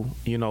people.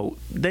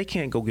 They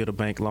can't go get a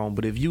bank loan,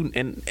 but if you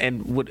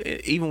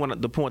even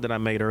when the point that I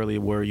made earlier,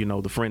 where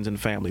the friends and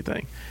family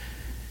thing.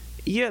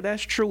 Yeah,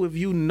 that's true. If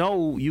you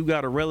know you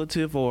got a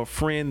relative or a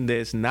friend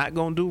that's not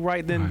going to do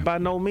right, then by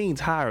no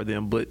means hire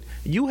them. But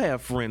you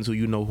have friends who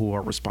you know who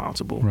are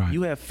responsible. Right.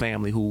 You have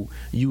family who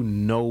you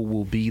know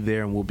will be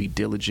there and will be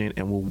diligent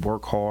and will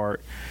work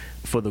hard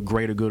for the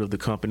greater good of the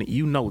company.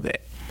 You know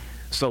that.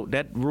 So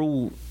that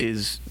rule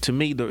is, to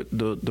me, the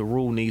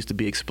rule needs to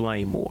be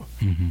explained more.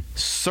 Mm-hmm.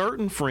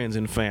 Certain friends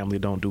and family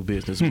don't do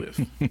business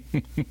with,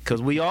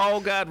 because we all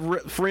got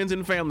friends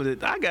and family.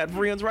 That I got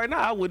friends right now.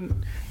 I wouldn't.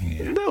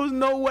 Yeah. There was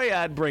no way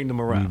I'd bring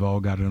them around. We've all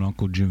got an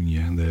Uncle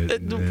Junior.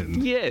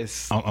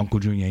 Yes. Uncle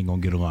Junior ain't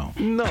gonna get along.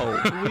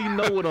 No, we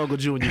know what Uncle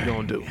Junior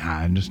gonna do.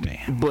 I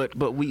understand. But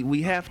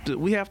we have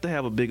to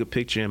have a bigger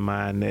picture in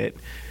mind, that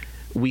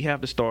we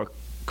have to start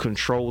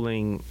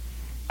controlling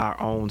our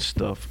own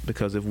stuff,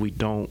 because if we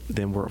don't,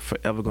 then we're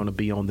forever going to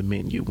be on the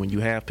menu. When you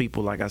have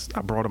people like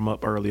I brought them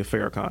up earlier,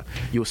 Farrakhan,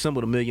 you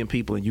assembled 1 million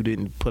people and you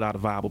didn't put out a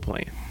viable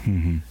plan.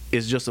 Mm-hmm.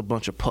 It's just a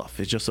bunch of puff.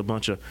 It's just a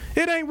bunch of,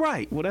 it ain't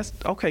right. Well, that's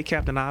okay,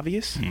 Captain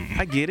Obvious.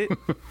 I get it.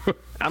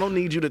 I don't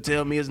need you to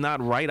tell me it's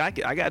not right.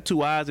 I got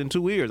 2 eyes and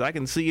 2 ears. I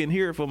can see and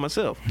hear it for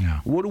myself.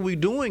 Yeah. What are we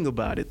doing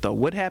about it, though?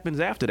 What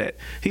happens after that?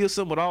 He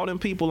assembled all them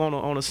people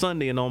on a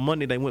Sunday, and on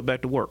Monday they went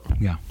back to work.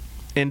 Yeah.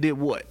 And did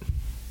what?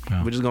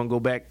 Yeah. We're just going to go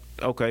back.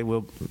 Okay,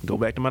 we'll go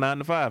back to my 9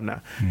 to 5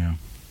 now. Yeah.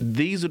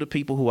 These are the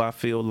people who I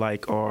feel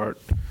like are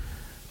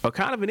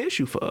kind of an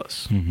issue for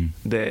us.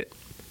 Mm-hmm. That,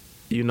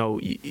 you know,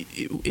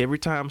 every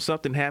time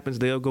something happens,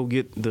 they'll go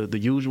get the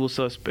usual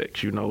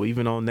suspects. You know,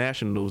 even on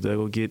national news, they'll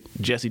go get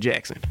Jesse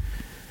Jackson.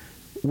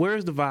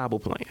 Where's the viable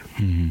plan?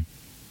 Mm-hmm.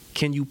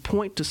 Can you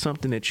point to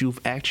something that you've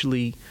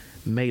actually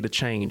made a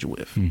change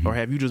with? Mm-hmm. Or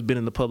have you just been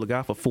in the public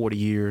eye for 40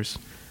 years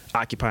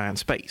occupying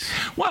space?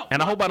 Well,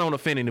 and I hope I don't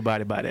offend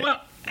anybody by that. Well,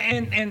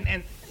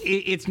 and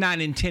it's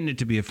not intended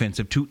to be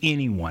offensive to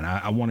anyone.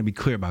 I want to be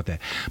clear about that.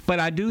 But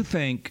I do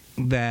think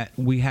that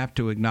we have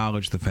to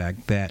acknowledge the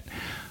fact that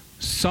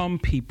some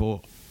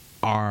people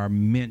are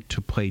meant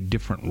to play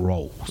different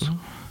roles.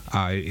 Mm-hmm.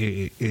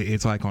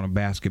 It's like on a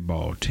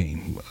basketball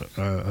team,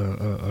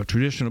 a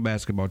traditional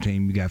basketball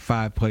team. You got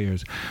 5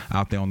 players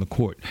out there on the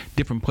court.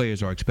 Different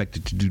players are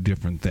expected to do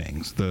different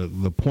things.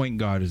 The point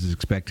guard is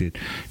expected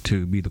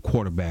to be the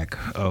quarterback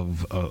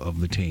of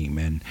the team,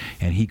 and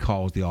he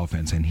calls the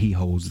offense, and he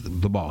holds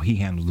the ball. He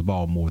handles the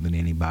ball more than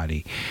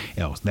anybody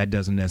else. That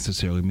doesn't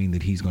necessarily mean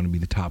that he's going to be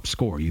the top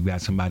scorer. You've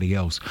got somebody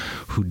else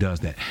who does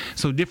that.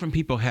 So different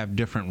people have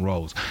different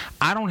roles.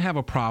 I don't have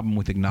a problem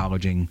with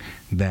acknowledging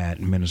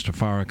that Minister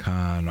Farrakhan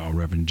or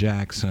Reverend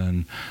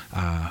Jackson,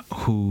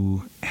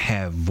 who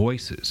have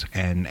voices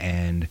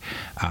and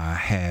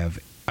have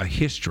a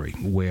history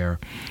where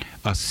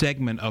a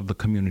segment of the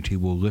community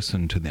will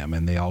listen to them,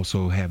 and they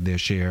also have their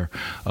share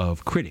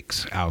of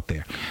critics out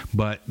there.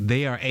 But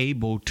they are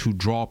able to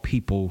draw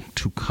people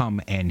to come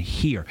and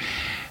hear.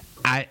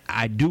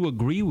 I do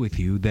agree with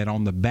you that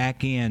on the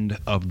back end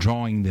of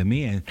drawing them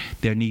in,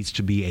 there needs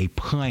to be a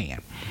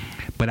plan.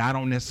 But I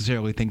don't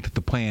necessarily think that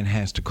the plan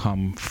has to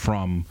come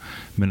from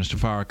Minister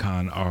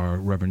Farrakhan or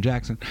Reverend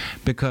Jackson,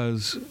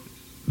 because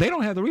they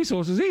don't have the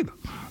resources either.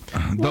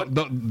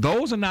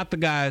 Those are not the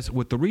guys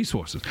with the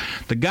resources.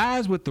 The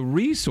guys with the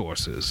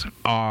resources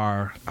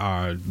are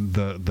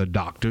the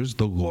doctors,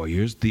 the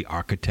lawyers, the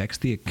architects,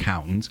 the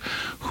accountants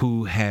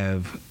who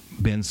have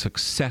been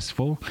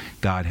successful.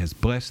 God has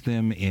blessed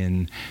them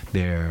in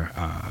their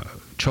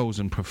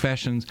chosen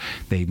professions.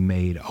 They've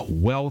made a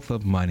wealth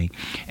of money,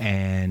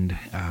 and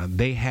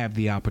they have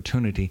the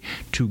opportunity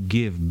to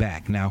give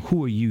back. Now,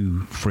 who are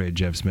you, Fred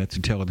Jeff Smith,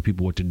 to tell other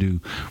people what to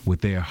do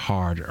with their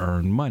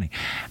hard-earned money?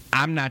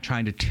 I'm not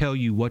trying to tell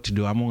you what to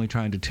do. I'm only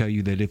trying to tell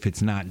you that if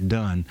it's not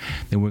done,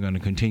 then we're going to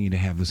continue to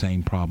have the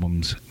same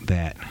problems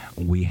that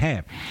we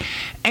have.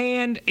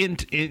 And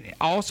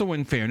also,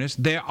 in fairness,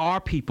 there are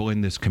people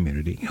in this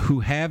community who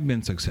have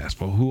been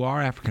successful, who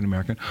are African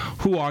American,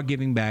 who are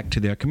giving back to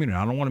their community.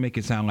 I don't want to make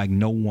it sound like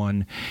no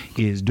one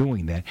is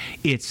doing that.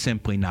 It's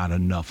simply not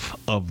enough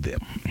of them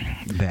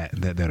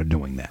that are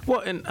doing that. Well,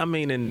 and I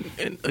mean,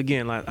 and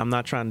again, like, I'm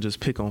not trying to just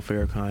pick on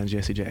Farrakhan and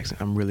Jesse Jackson.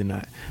 I'm really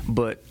not.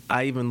 But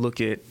I even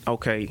look at,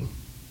 okay,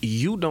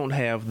 you don't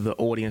have the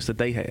audience that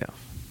they have,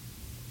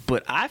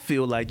 but I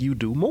feel like you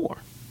do more.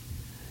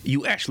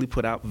 You actually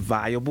put out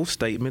viable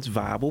statements,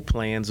 viable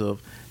plans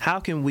of how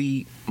can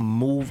we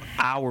move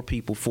our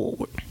people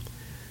forward.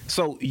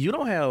 So you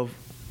don't have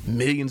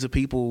millions of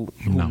people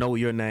who know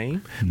your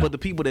name, but the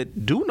people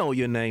that do know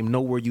your name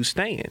know where you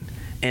stand,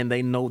 and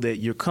they know that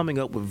you're coming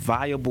up with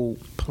viable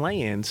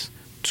plans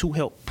to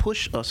help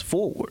push us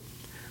forward.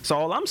 So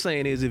all I'm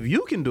saying is, if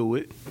you can do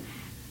it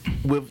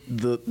with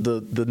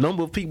the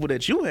number of people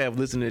that you have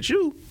listening at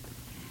you,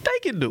 they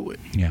can do it.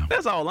 Yeah.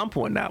 That's all I'm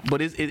pointing out.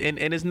 But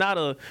it's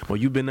not well,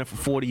 you've been there for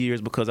 40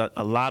 years, because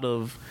a lot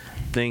of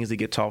things that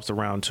get tossed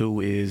around too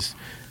is,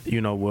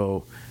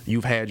 well,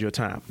 you've had your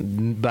time.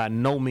 By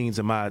no means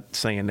am I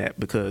saying that,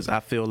 because I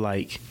feel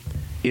like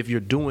if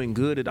you're doing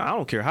good, I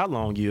don't care how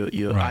long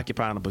you're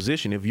occupying a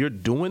position. If you're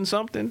doing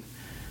something,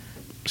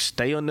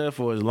 stay on there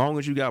for as long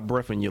as you got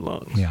breath in your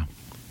lungs. Yeah.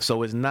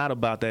 So it's not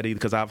about that either,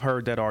 because I've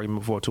heard that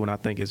argument before too, and I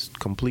think it's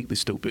completely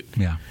stupid.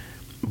 Yeah.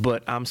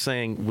 But I'm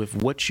saying with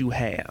what you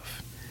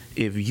have,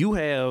 if you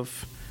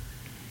have,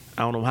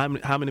 I don't know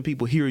how many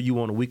people hear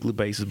you on a weekly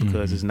basis,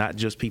 because it's not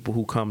just people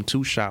who come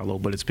to Shiloh,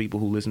 but it's people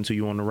who listen to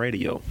you on the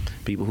radio,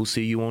 people who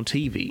see you on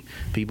TV,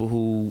 people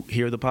who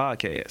hear the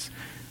podcast.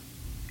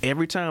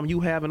 Every time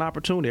you have an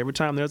opportunity, every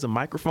time there's a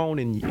microphone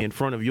in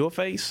front of your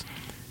face,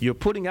 you're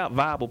putting out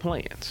viable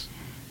plans.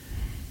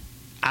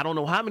 I don't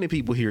know how many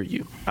people hear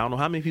you. I don't know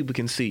how many people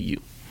can see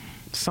you.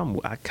 Some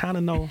I kind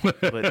of know,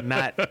 but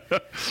not.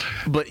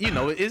 But you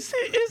know, it's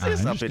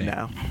up and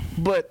down.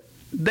 But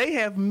they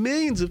have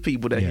millions of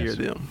people that hear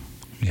them,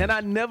 and I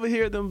never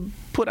hear them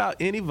put out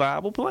any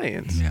viable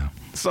plans. Yeah.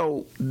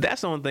 So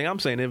that's the only thing I'm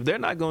saying. If they're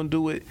not going to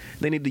do it,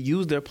 they need to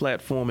use their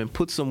platform and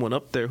put someone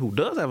up there who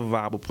does have a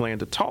viable plan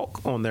to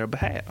talk on their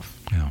behalf.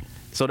 Yeah.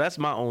 So that's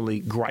my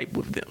only gripe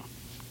with them.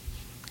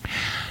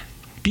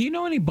 Do you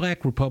know any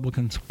black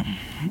Republicans?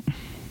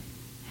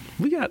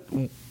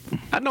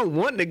 I know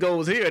one that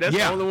goes here. That's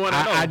the only one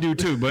I know. I do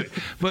too. But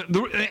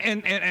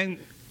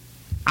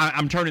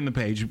I'm turning the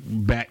page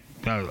back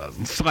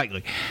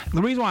slightly.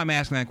 The reason why I'm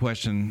asking that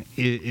question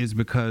is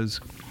because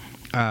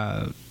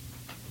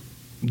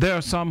there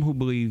are some who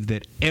believe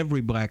that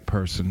every black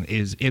person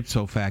is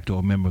ipso facto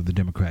a member of the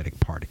Democratic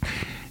Party,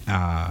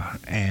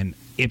 and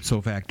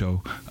ipso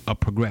facto a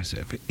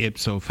progressive,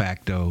 ipso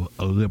facto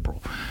a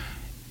liberal,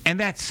 and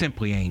that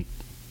simply ain't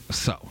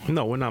so.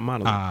 No, we're not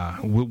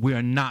monolithic. We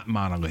are not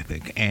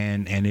monolithic,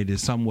 and it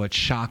is somewhat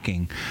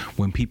shocking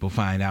when people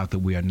find out that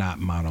we are not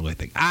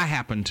monolithic. I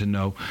happen to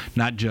know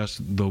not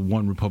just the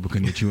one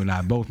Republican that you and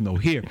I both know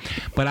here,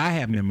 but I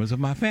have members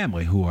of my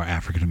family who are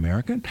African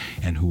American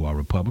and who are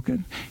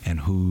Republican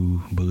and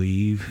who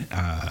believe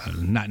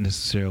not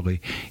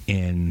necessarily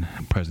in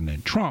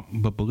President Trump,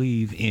 but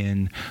believe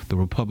in the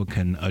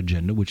Republican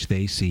agenda, which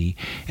they see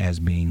as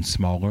being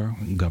smaller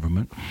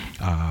government,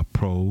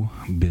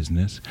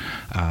 pro-business,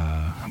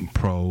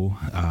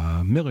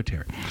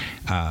 pro-military.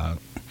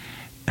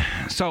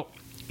 So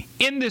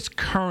in this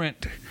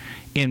current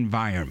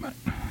environment,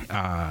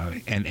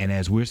 and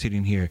as we're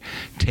sitting here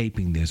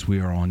taping this, we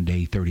are on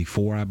day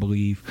 34, I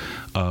believe,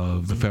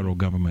 of the federal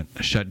government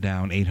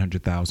shutdown,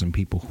 800,000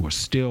 people who are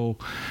still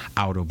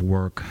out of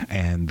work,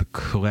 and the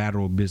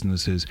collateral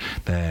businesses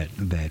that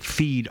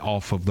feed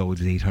off of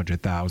those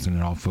 800,000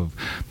 and off of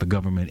the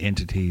government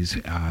entities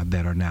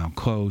that are now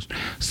closed,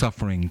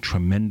 suffering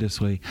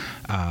tremendously.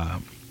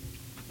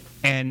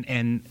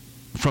 And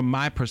from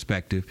my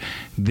perspective,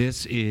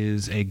 this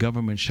is a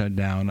government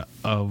shutdown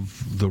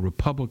of the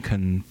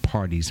Republican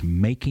Party's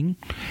making,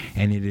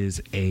 and it is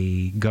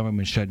a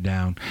government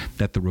shutdown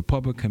that the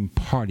Republican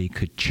Party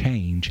could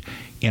change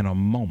in a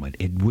moment.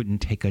 It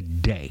wouldn't take a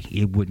day.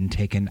 It wouldn't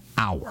take an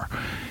hour.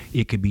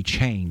 It could be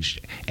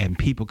changed, and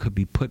people could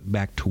be put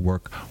back to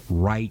work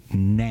right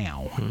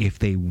now if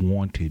they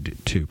wanted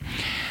to.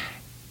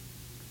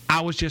 I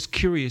was just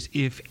curious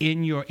if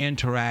in your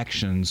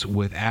interactions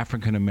with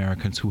African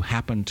Americans who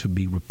happen to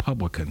be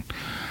Republican,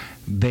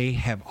 they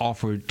have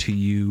offered to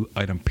you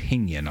an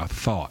opinion, a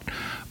thought,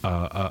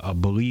 a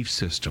belief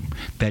system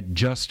that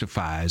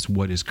justifies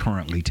what is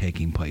currently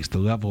taking place, the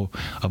level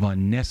of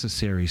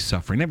unnecessary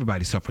suffering.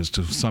 Everybody suffers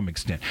to some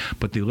extent,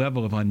 but the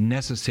level of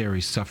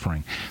unnecessary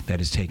suffering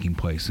that is taking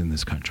place in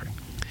this country.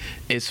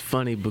 It's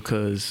funny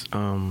because,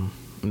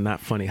 not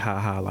funny,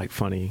 ha-ha, like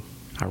funny,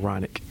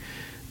 ironic.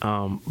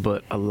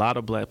 But a lot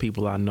of black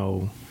people I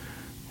know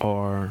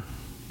are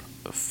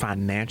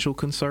financial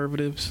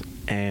conservatives,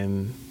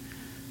 and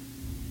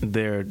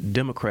they're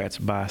Democrats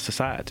by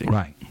society.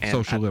 Right. And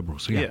social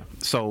liberals. Yeah.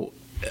 So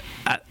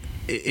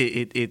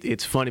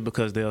it's funny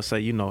because they'll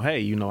say,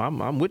 hey,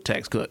 I'm with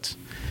tax cuts,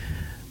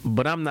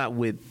 but I'm not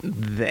with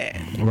that.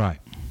 Right.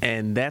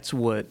 And that's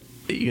what,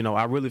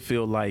 I really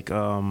feel like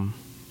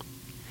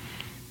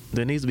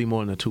there needs to be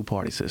more than a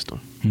two-party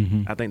system.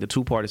 Mm-hmm. I think the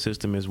two-party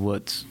system is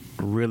what's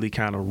really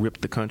kind of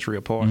ripped the country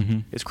apart. Mm-hmm.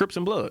 It's Crips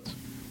and Bloods.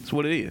 That's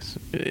what it is.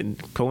 And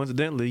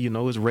coincidentally,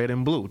 it's red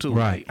and blue, too.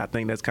 Right. I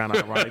think that's kind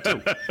of ironic,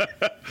 too.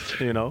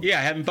 Yeah,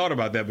 I hadn't thought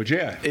about that, but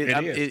yeah,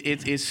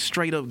 it's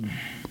straight up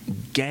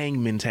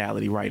gang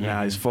mentality right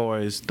now as far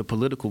as the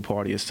political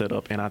party is set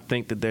up. And I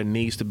think that there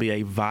needs to be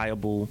a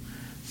viable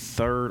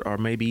third or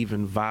maybe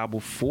even viable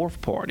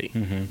fourth party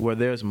where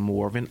there's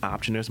more of an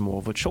option, there's more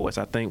of a choice.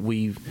 I think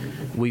we've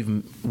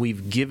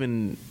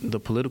given the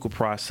political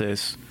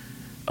process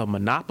a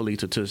monopoly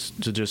to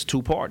just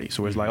two parties,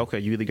 where it's like, okay,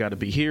 you either got to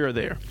be here or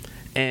there.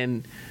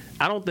 And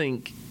I don't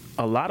think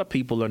a lot of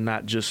people are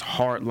not just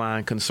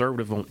hardline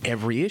conservative on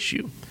every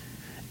issue.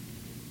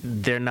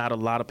 There are not a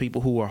lot of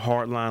people who are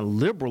hardline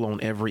liberal on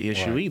every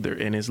issue either.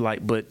 And it's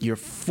like, but you're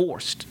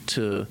forced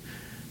to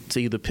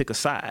either pick a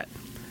side.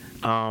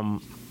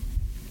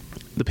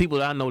 The people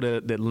that I know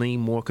that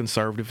lean more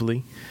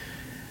conservatively,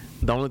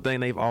 the only thing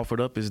they've offered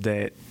up is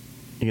that,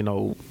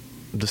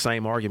 the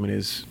same argument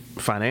is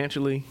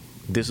financially,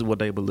 this is what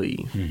they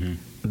believe. Mm-hmm.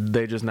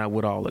 They're just not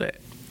with all of that.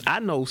 I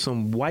know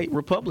some white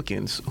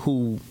Republicans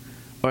who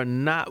are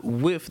not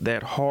with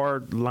that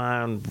hard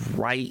line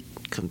right,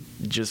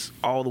 just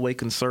all the way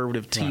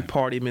conservative Tea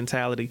Party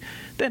mentality.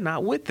 They're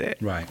not with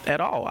that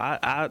at all.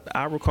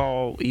 I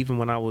recall even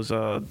when I was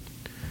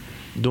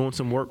doing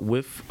some work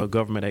with a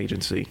government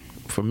agency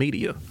for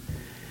media,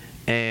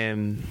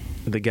 and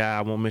the guy,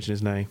 I won't mention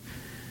his name,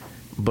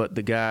 but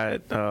the guy,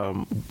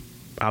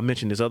 I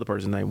mentioned this other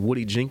person's name,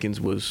 Woody Jenkins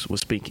was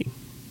speaking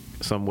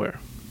somewhere.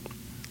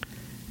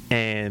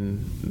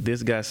 And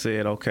this guy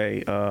said,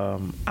 okay,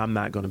 I'm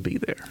not going to be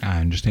there. I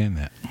understand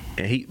that.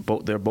 And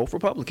they're both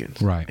Republicans.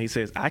 Right. He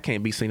says, I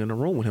can't be seen in a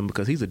room with him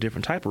because he's a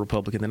different type of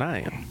Republican than I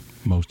am.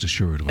 Most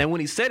assuredly. And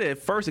when he said it, at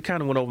first it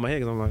kind of went over my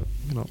head because I'm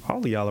like, all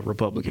of y'all are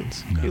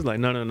Republicans. No. He's like,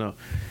 no.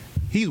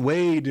 He's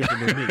way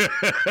different than me.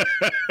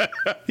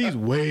 He's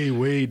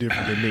way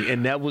different than me.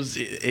 And that was,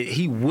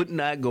 he would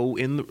not go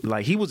in,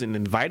 he was an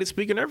invited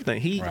speaker and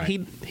everything.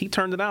 He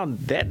turned it down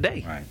that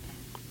day. Right.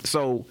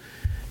 So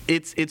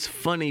it's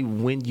funny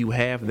when you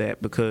have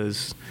that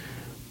because,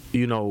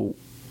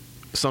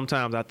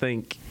 sometimes I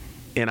think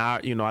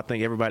I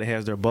think everybody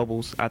has their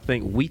bubbles. I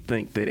think we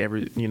think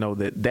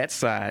that that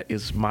side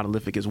is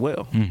monolithic as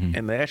well,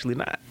 and they're actually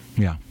not.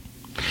 Yeah.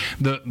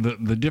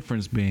 The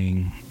difference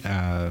being,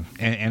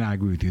 and I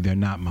agree with you, they're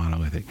not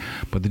monolithic,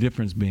 but the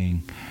difference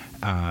being,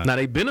 now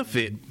they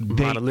benefit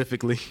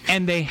monolithically,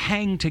 and they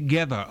hang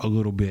together a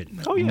little bit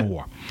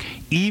more.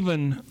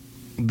 Even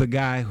the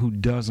guy who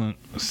doesn't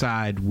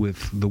side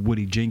with the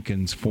Woody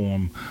Jenkins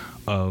form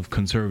of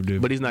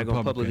conservative, but he's not going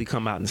to publicly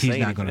come out and say he's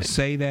not anything. Going to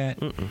say that,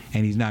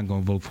 and he's not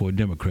going to vote for a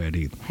Democrat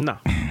either. No,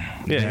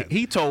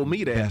 he told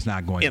me that that's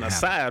not going in to a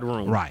happen. side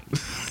room. Right.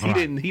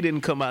 He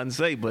didn't come out and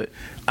say, but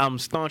I'm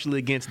staunchly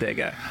against that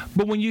guy.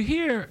 But when you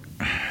hear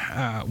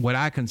what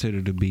I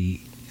consider to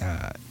be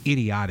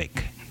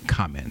idiotic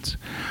comments,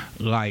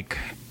 like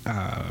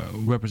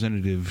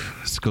Representative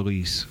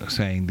Scalise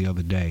saying the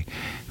other day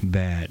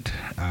that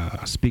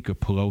Speaker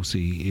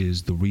Pelosi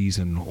is the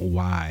reason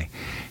why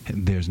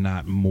there's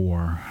not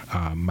more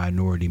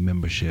minority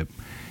membership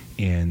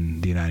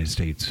in the United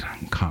States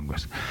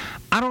Congress.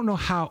 I don't know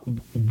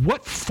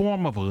what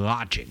form of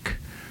logic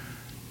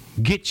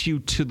gets you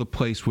to the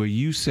place where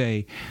you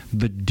say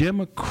the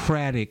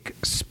Democratic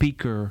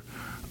Speaker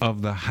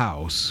of the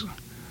House,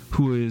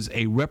 who is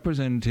a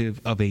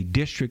representative of a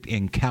district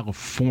in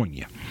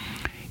California,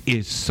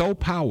 is so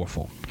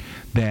powerful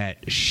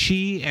that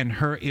she and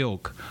her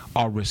ilk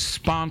are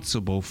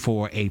responsible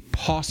for a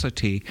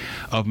paucity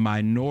of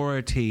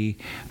minority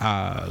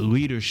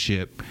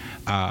leadership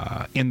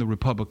in the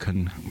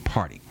Republican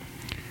Party.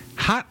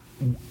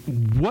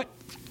 What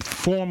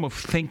form of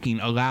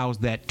thinking allows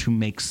that to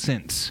make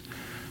sense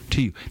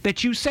to you?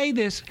 That you say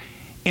this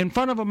in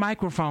front of a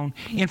microphone,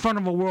 in front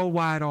of a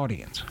worldwide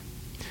audience.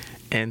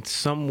 And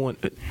someone,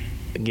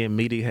 again,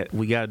 media,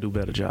 we got to do a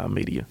better job,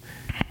 media.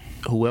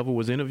 Whoever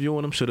was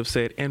interviewing them should have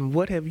said, and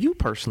what have you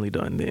personally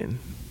done then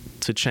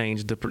to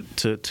change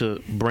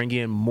to bring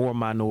in more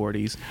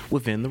minorities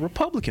within the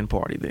Republican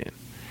Party then?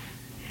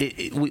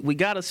 We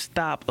got to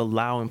stop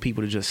allowing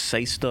people to just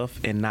say stuff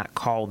and not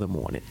call them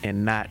on it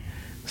and not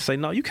say,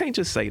 no, you can't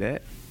just say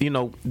that.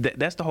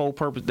 That's the whole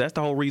purpose. That's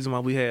the whole reason why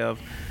we have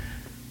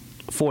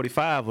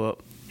 45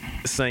 up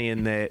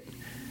saying that,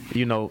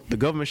 the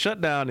government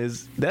shutdown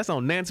that's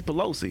on Nancy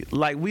Pelosi.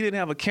 Like, we didn't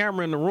have a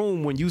camera in the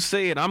room when you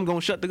said, I'm going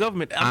to shut the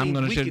government. I'm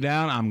going to shut it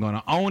down. I'm going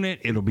to own it.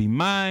 It'll be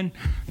mine.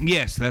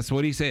 Yes, that's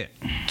what he said.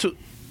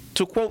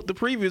 To quote the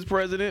previous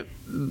president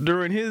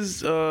during his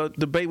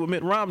debate with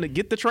Mitt Romney,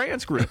 get the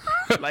transcript.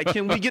 Like,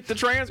 can we get the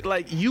transcript?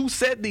 Like, you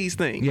said these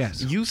things.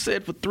 Yes. You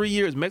said for 3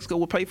 years Mexico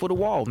would pay for the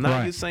wall.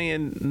 Now you're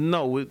saying,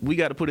 no, we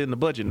got to put it in the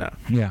budget now.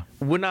 Yeah.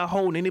 We're not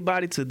holding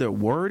anybody to their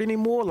word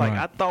anymore. Like,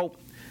 I thought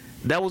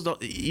that was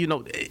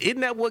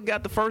isn't that what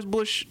got the first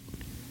Bush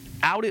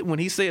outed when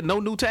he said no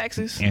new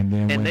taxes? And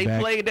they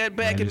played that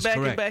back and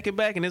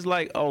back, and it's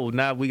like, oh,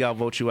 now we got to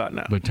vote you out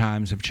now. But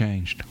times have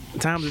changed.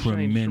 Times have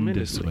changed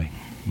tremendously.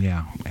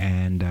 Yeah,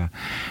 and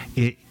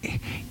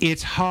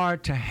it's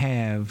hard to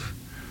have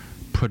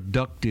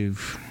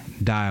productive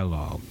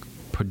dialogue,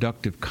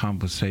 productive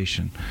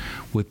conversation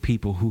with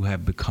people who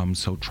have become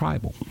so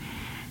tribal.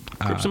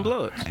 Crips and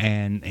Bloods.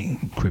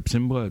 And Crips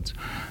and Bloods.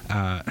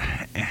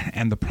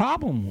 And the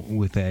problem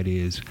with that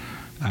is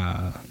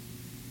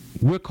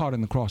we're caught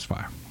in the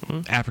crossfire.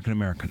 Mm-hmm. African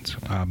Americans,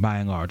 by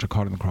and large, are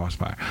caught in the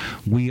crossfire.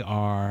 We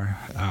are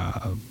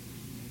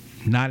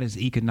not as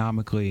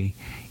economically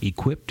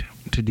equipped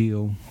to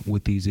deal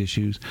with these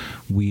issues.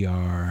 We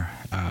are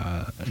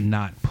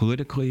not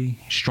politically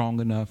strong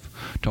enough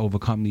to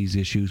overcome these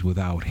issues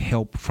without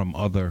help from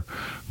other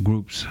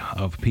groups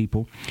of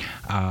people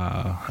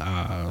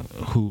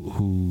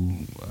who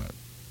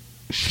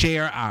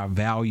share our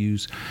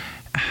values,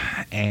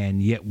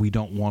 and yet we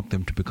don't want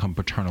them to become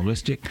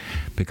paternalistic,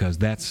 because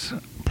that's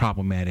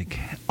problematic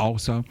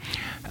also.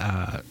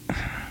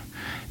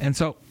 And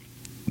so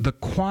the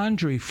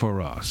quandary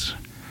for us,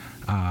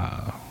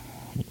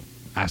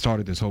 I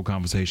started this whole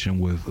conversation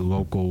with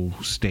local,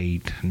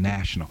 state,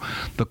 national.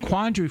 The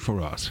quandary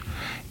for us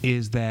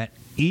is that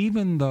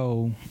even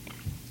though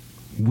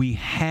we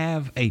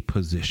have a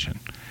position,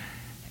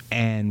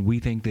 and we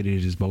think that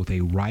it is both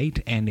a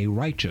right and a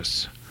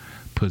righteous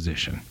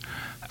position.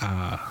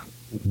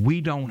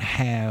 We don't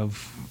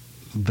have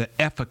the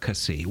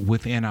efficacy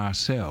within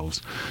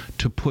ourselves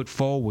to put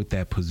forward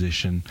that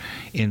position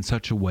in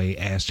such a way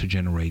as to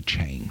generate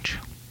change.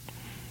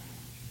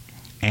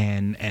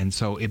 And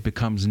so it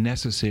becomes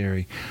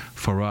necessary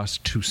for us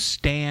to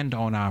stand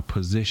on our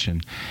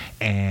position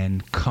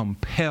and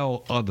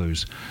compel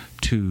others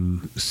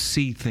to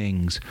see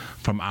things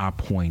from our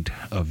point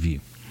of view.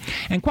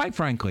 And quite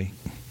frankly,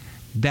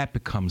 that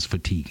becomes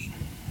fatiguing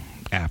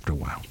after a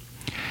while.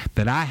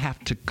 That I have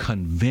to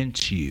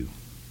convince you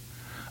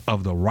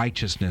of the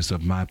righteousness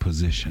of my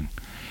position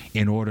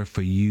in order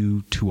for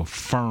you to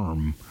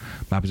affirm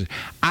my position.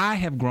 I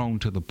have grown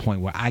to the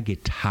point where I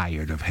get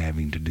tired of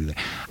having to do that.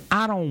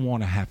 I don't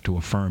want to have to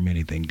affirm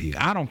anything to you.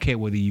 I don't care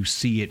whether you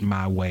see it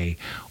my way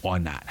or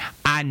not.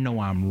 I know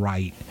I'm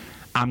right.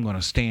 I'm going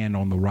to stand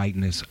on the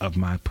rightness of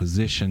my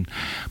position.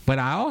 But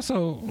I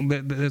also,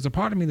 there's a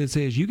part of me that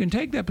says you can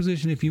take that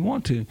position if you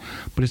want to,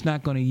 but it's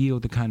not going to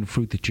yield the kind of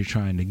fruit that you're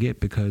trying to get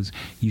because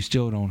you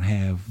still don't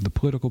have the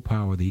political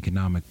power, the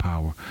economic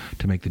power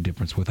to make the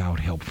difference without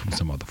help from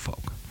some other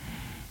folk.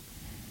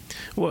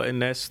 Well,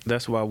 and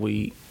that's why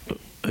we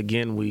have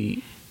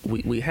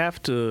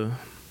to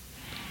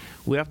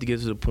get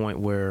to the point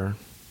where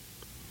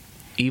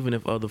even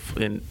if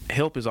and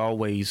help is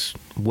always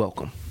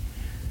welcome.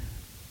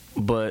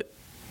 But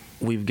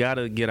we've got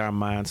to get our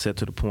mindset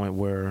to the point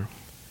where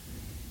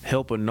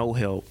help or no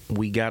help,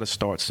 we got to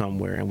start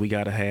somewhere, and we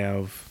got to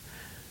have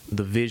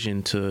the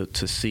vision to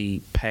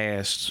see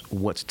past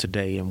what's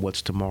today and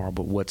what's tomorrow,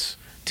 but what's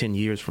 10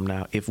 years from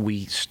now if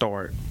we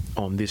start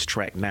on this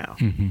track now.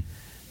 Mm-hmm.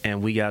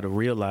 And we got to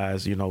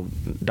realize,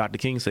 Dr.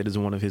 King said this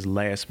in one of his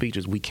last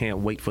speeches, we can't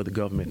wait for the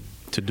government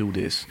to do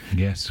this.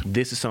 Yes.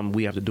 This is something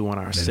we have to do on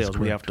ourselves.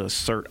 We have to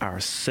assert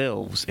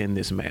ourselves in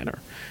this manner.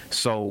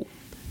 So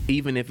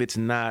even if it's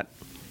not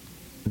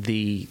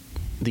the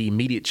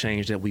immediate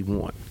change that we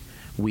want,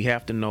 we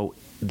have to know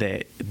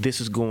that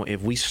this is going,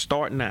 if we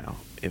start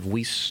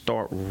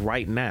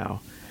right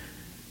now,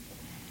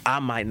 I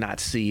might not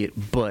see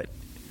it, but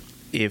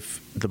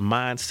if the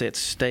mindset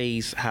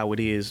stays how it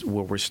is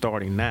where we're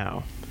starting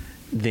now,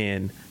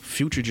 then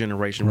future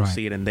generations will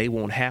see it, and they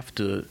won't have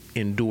to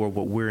endure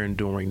what we're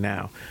enduring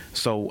now.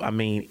 So, I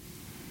mean,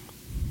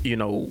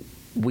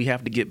 we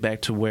have to get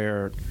back to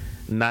where,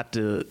 not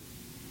to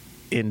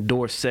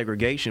endorse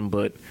segregation,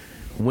 but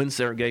when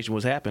segregation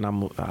was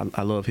happening,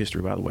 I love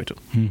history, by the way, too,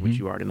 mm-hmm. which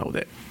you already know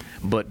that.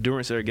 But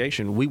during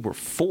segregation, we were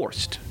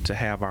forced to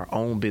have our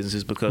own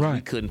businesses because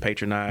we couldn't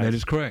patronize that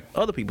is correct.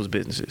 Other people's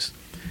businesses.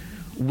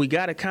 We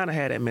got to kind of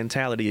have that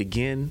mentality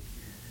again,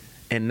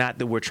 and not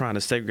that we're trying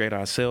to segregate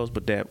ourselves,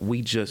 but that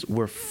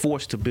we're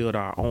forced to build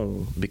our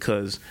own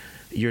because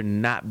you're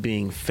not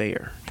being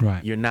fair.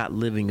 Right. You're not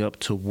living up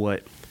to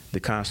what the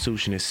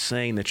Constitution is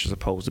saying that you're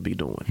supposed to be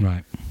doing.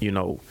 Right.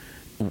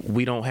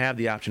 We don't have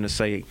the option to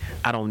say,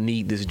 I don't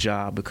need this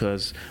job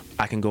because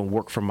I can go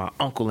work for my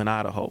uncle in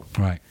Idaho.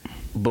 Right.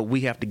 But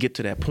we have to get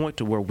to that point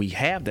to where we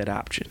have that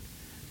option.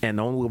 And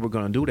the only way we're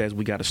going to do that is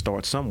we got to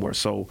start somewhere.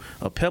 So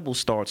a pebble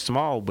starts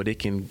small, but it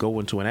can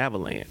go into an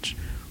avalanche.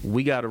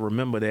 We got to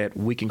remember that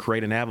we can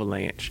create an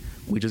avalanche.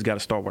 We just got to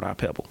start with our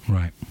pebble.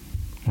 Right.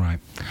 Right.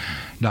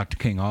 Dr.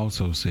 King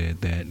also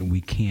said that we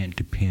can't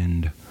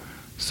depend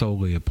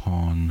solely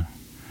upon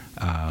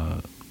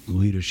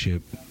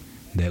leadership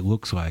that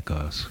looks like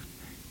us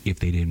if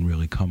they didn't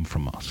really come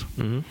from us.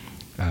 Mm-hmm.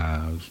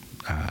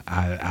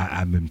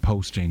 I've been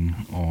posting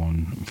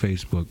on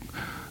Facebook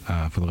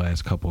for the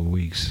last couple of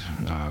weeks.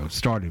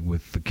 Started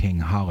with the King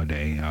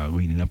holiday,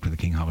 leading up to the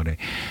King holiday,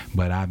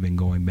 but I've been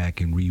going back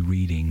and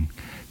rereading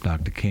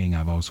Dr. King.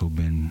 I've also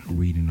been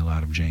reading a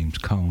lot of James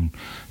Cone.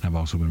 I've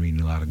also been reading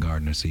a lot of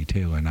Gardner C.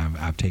 Taylor, and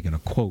I've taken a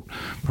quote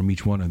from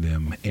each one of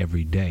them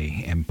every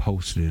day and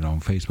posted it on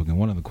Facebook. And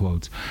one of the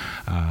quotes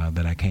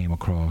that I came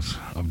across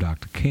of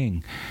Dr.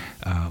 King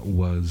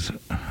was,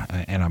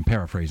 and I'm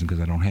paraphrasing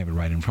because I don't have it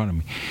right in front of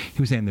me,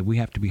 he was saying that we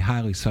have to be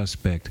highly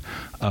suspect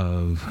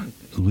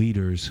of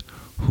leaders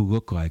who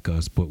look like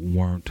us but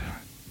weren't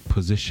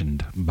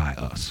positioned by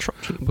us,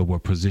 but were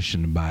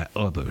positioned by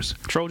others.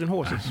 Trojan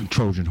horses.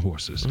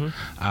 Mm-hmm.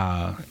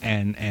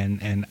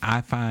 And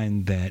I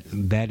find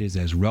that is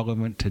as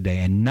relevant today,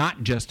 and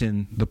not just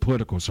in the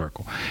political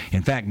circle.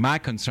 In fact, my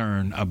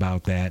concern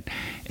about that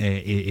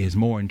is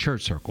more in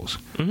church circles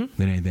mm-hmm.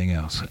 than anything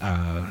else,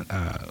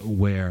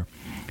 where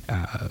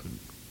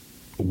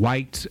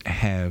whites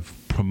have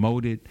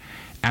promoted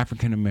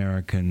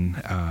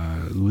African-American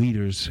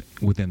leaders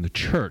within the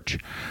church,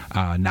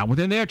 not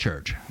within their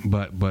church,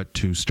 but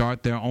to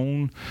start their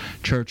own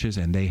churches,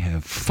 and they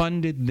have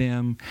funded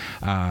them,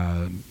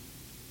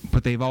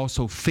 but they've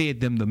also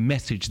fed them the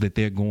message that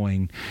they're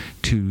going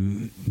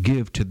to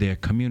give to their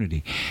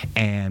community.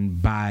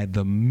 And by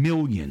the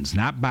millions,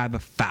 not by the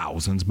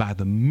thousands, by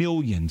the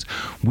millions,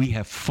 we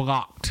have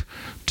flocked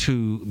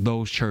to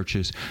those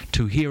churches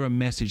to hear a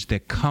message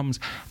that comes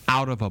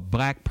out of a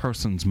black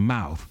person's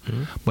mouth,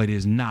 but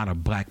is not a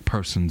black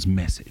person's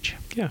message.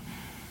 Yeah.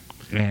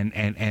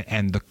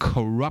 And the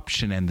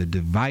corruption and the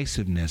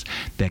divisiveness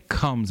that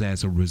comes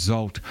as a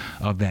result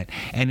of that.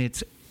 And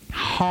it's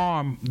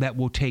harm that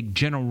will take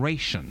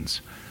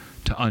generations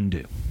to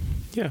undo.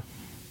 Yeah.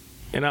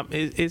 And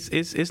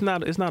it's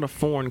not a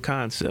foreign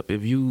concept.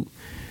 If you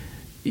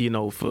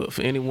know, for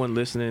anyone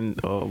listening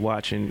or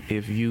watching,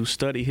 if you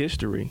study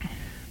history,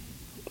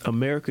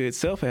 America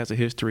itself has a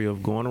history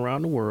of going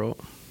around the world,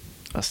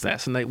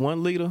 assassinate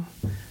one leader,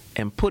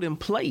 and put in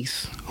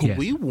place who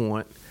we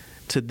want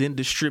to then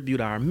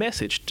distribute our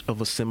message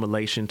of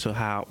assimilation to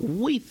how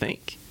we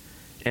think.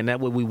 And that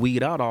way we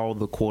weed out all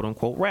the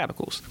quote-unquote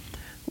radicals.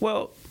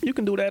 Well, you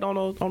can do that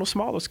on a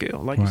smaller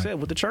scale, like you said,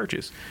 with the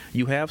churches.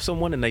 You have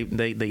someone and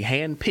they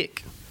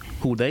hand-pick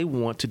who they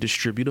want to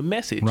distribute a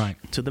message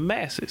to the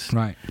masses.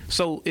 Right.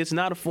 So it's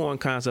not a foreign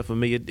concept for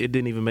me. It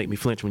didn't even make me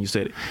flinch when you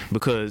said it,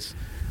 because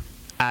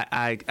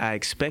I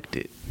expect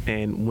it.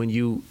 And when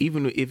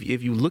even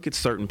if you look at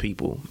certain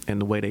people and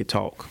the way they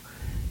talk,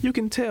 you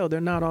can tell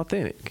they're not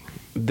authentic.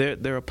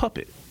 They're a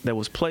puppet that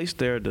was placed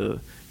there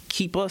to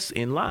keep us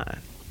in line.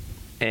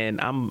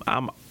 And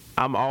I'm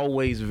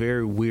always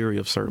very weary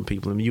of certain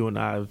people. And you and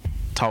I have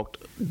talked,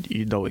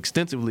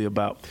 extensively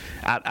about.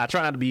 I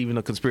try not to be even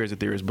a conspiracy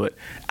theorist, but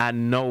I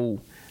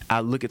know I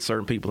look at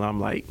certain people and I'm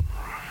like,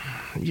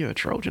 you're a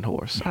Trojan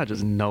horse. I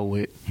just know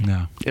it.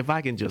 No. If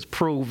I can just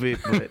prove it,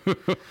 but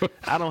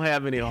I don't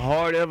have any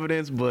hard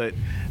evidence, but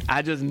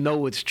I just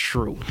know it's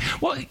true.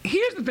 Well,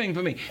 here's the thing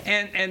for me,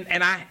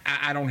 and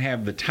I don't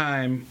have the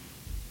time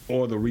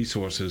or the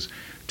resources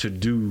to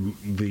do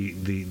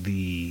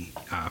the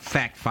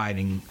fact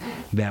fighting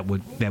that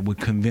would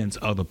convince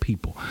other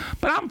people.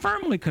 But I'm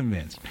firmly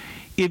convinced,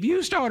 if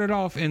you started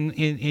off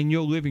in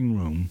your living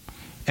room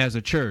as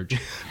a church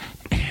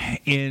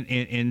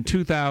in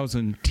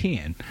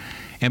 2010,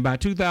 and by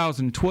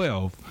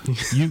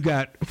 2012 you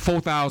got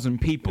 4,000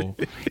 people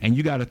and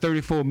you got a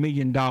 $34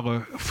 million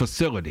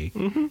facility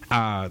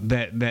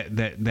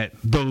that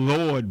the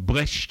Lord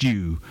blessed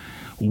you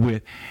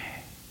with,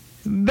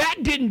 that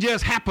didn't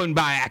just happen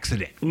by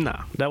accident.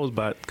 Nah, that was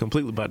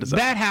completely by design.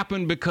 That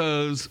happened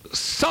because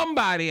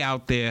somebody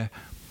out there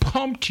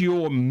pumped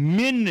your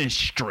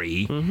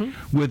ministry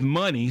with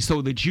money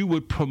so that you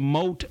would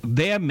promote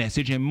their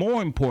message, and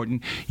more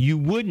important, you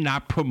would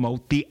not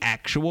promote the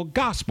actual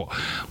gospel.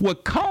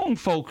 What Cone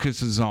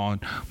focuses on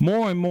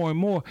more and more and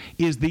more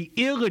is the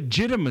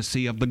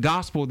illegitimacy of the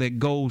gospel that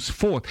goes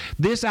forth.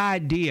 This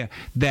idea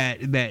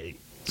that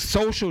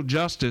social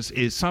justice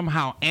is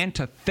somehow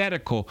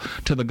antithetical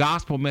to the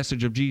gospel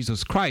message of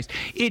Jesus Christ.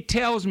 It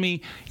tells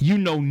me you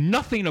know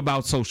nothing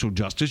about social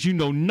justice, you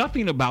know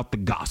nothing about the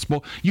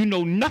gospel, you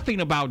know nothing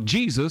about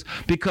Jesus,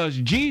 because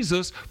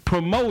Jesus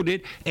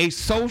promoted a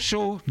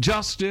social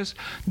justice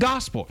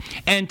gospel.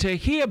 And to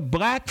hear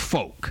black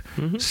folk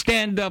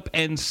stand up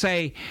and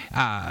say,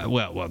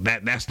 well,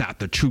 that's not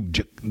the true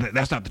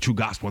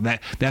gospel.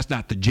 That's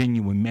not the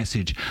genuine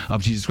message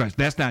of Jesus Christ.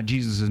 That's not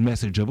Jesus'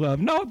 message of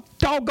love. No,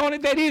 doggone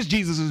it, that is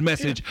Jesus'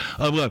 message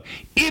of love.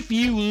 If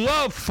you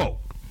love folk,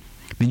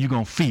 then you're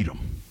going to feed them.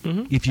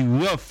 If you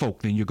love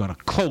folk, then you're going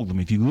to clothe them.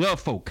 If you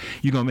love folk,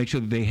 you're going to make sure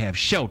that they have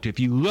shelter. If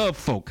you love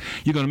folk,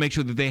 you're going to make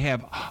sure that they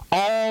have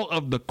all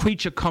of the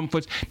creature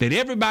comforts that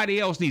everybody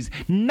else needs.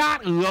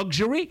 Not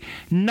luxury,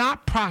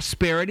 not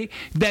prosperity,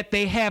 that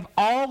they have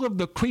all of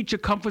the creature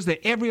comforts that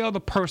every other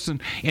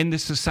person in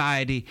this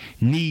society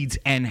needs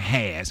and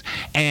has.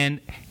 And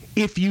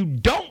if you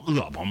don't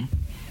love them,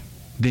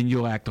 then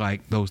you'll act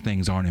like those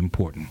things aren't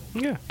important.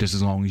 Yeah. Just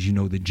as long as you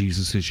know that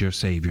Jesus is your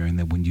Savior and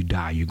that when you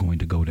die, you're going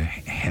to go to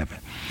heaven.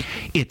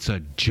 It's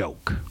a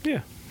joke.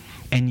 Yeah.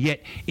 And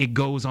yet it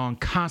goes on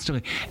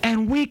constantly.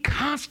 And we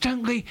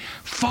constantly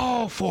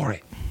fall for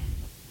it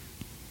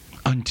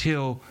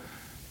until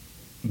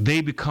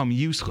they become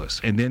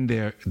useless. And then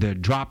they're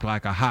dropped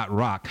like a hot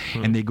rock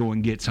and they go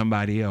and get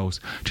somebody else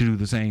to do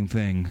the same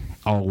thing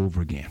all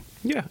over again.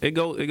 Yeah, it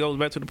goes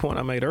back to the point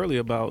I made earlier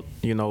about,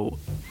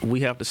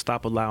 we have to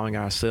stop allowing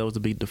ourselves to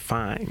be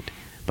defined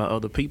by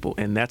other people.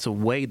 And that's a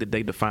way that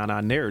they define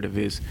our narrative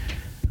is,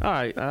 all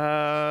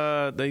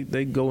right,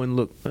 they go and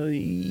look,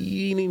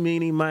 eeny,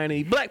 meeny,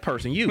 miny, black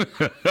person, you,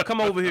 come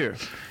over here.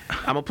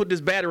 I'm going to put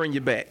this battery in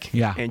your back.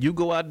 Yeah. And you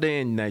go out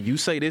there and now you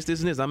say this,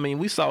 and this. I mean,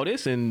 we saw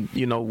this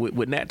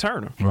with Nat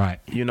Turner. Right.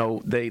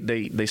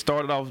 They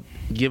started off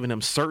giving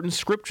them certain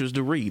scriptures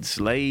to read.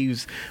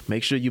 Slaves,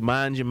 make sure you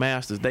mind your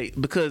masters.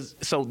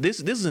 So this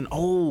is an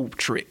old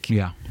trick.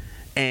 Yeah.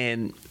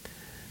 And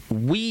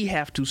we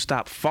have to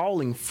stop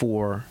falling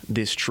for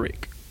this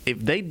trick. If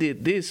they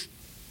did this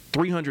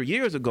 300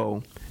 years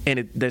ago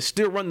and they're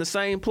still running the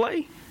same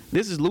play,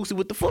 this is Lucy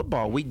with the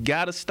football. We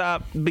got to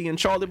stop being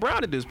Charlie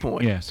Brown at this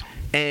point. Yes.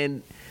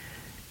 And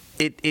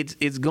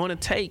it's going to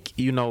take,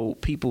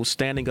 people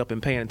standing up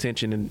and paying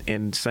attention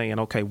and saying,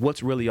 okay,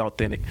 what's really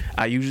authentic?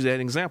 I use that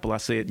example. I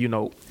said,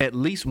 at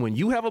least when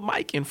you have a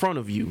mic in front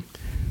of you,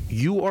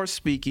 you are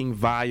speaking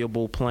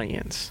viable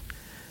plans.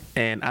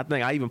 And I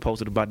think I even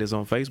posted about this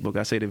on Facebook.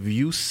 I said, if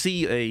you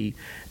see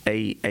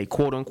a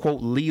quote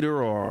unquote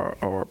leader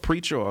or a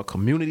preacher or a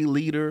community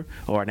leader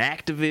or an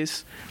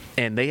activist,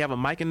 and they have a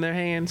mic in their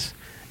hands,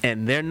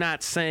 and they're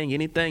not saying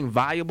anything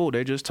viable,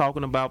 they're just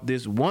talking about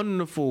this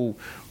wonderful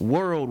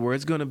world where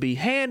it's going to be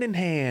hand in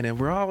hand,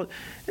 and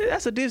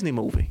that's a Disney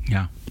movie.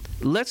 Yeah.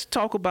 Let's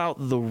talk about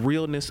the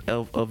realness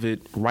of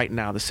it right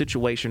now, the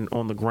situation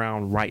on the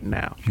ground right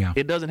now. Yeah.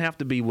 It doesn't have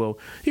to be,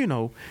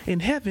 in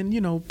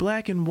heaven,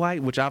 black and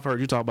white, which I've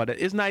heard you talk about that.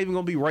 It's not even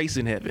going to be race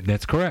in heaven.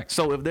 That's correct.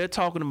 So if they're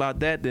talking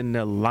about that, then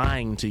they're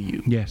lying to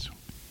you. Yes.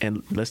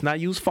 And let's not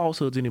use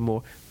falsehoods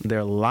anymore.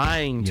 They're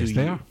lying to you. Yes,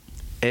 they are.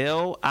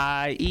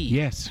 L-I-E.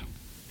 Yes.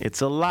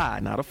 It's a lie,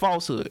 not a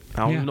falsehood.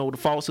 I don't even know what a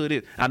falsehood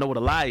is. I know what a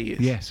lie is.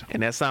 Yes.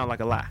 And that sounds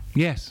like a lie.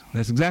 Yes,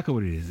 that's exactly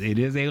what it is. It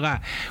is a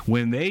lie.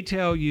 When they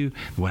tell you,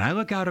 when I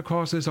look out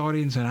across this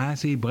audience and I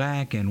see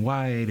black and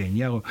white and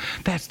yellow,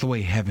 that's the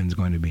way heaven's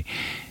going to be.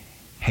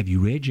 Have you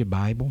read your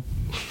Bible?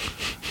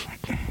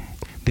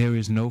 There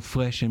is no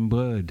flesh and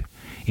blood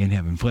in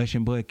heaven. Flesh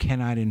and blood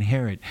cannot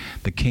inherit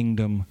the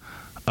kingdom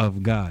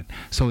of God.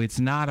 So it's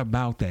not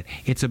about that.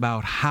 It's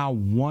about how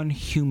one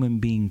human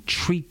being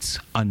treats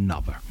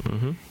another.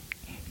 Mm-hmm.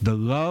 The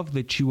love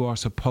that you are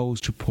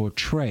supposed to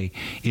portray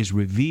is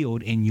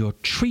revealed in your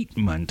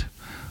treatment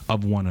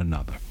of one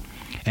another.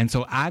 And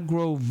so I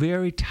grow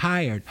very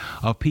tired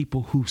of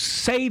people who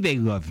say they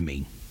love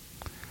me,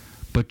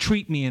 but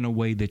treat me in a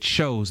way that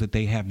shows that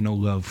they have no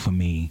love for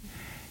me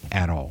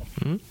at all.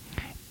 Mm-hmm.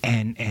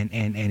 And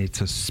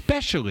it's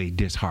especially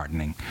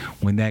disheartening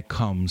when that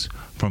comes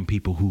from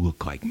people who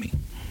look like me.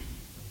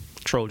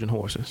 Trojan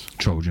horses.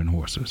 Trojan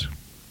horses.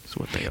 That's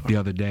what they are. The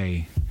other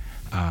day,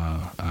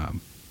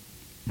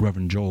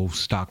 Reverend Joel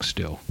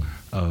Stockstill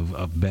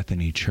of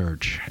Bethany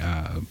Church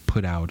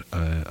put out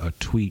a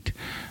tweet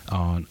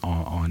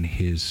on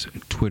his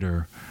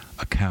Twitter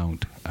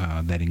account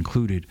that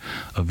included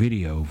a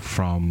video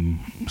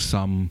from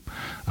some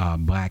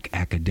black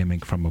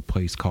academic from a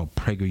place called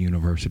Prager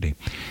University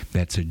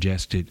that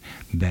suggested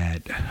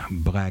that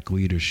black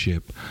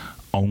leadership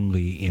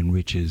only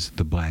enriches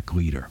the black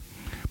leader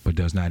but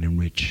does not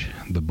enrich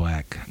the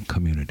black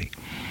community.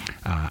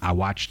 I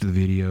watched the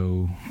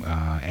video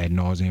ad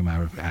nauseum.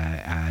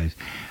 I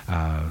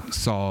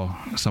saw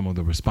some of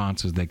the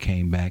responses that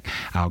came back.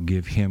 I'll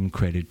give him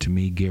credit. To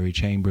me, Gary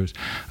Chambers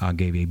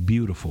gave a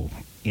beautiful,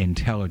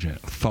 intelligent,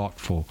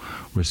 thoughtful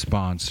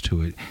response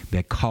to it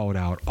that called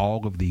out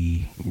all of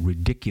the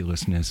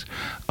ridiculousness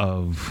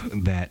of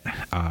that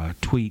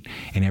tweet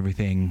and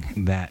everything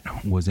that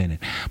was in it.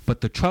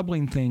 But the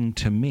troubling thing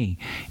to me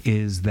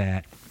is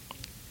that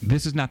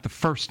this is not the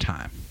first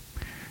time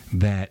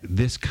that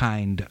this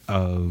kind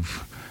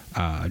of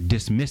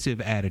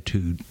dismissive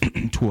attitude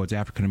towards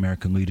African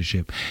American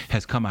leadership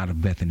has come out of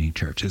Bethany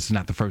Church. This is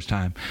not the first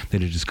time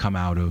that it has come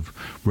out of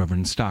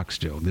Reverend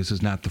Stockstill. This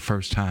is not the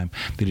first time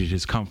that it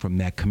has come from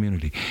that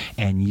community.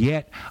 And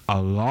yet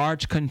a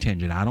large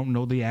contingent, I don't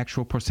know the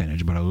actual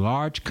percentage, but a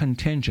large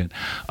contingent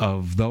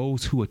of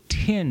those who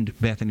attend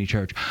Bethany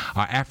Church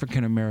are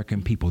African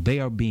American people. They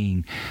are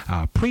being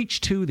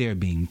preached to, they are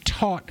being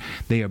taught,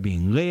 they are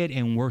being led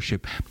in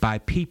worship by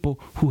people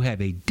who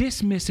have a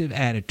dismissive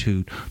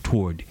attitude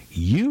toward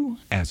you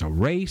as a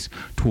race,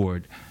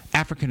 toward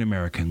African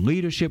American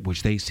leadership,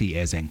 which they see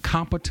as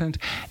incompetent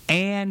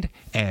and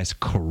as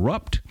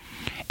corrupt,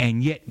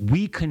 and yet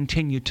we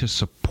continue to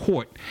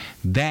support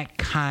that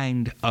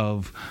kind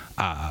of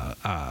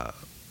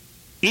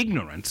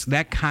ignorance,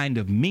 that kind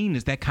of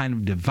meanness, that kind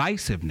of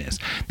divisiveness,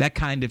 that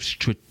kind of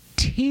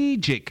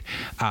strategic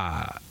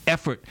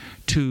effort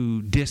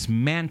to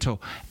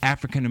dismantle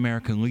African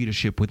American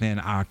leadership within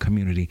our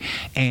community,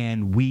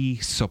 and we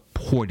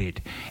support it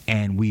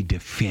and we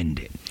defend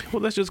it.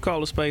 Well, let's just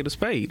call a spade a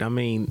spade. I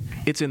mean,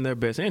 it's in their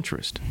best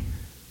interest.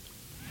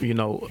 When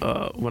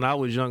I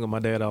was younger, my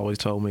dad always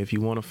told me, if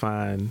you want to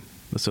find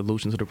the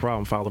solution to the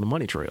problem, follow the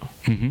money trail.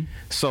 Mm-hmm.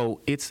 So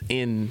it's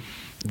in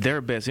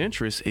their best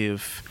interest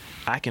if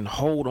I can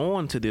hold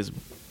on to this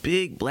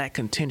big black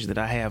contingent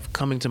that I have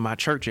coming to my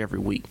church every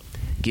week,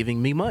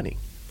 giving me money.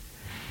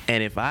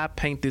 And if I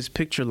paint this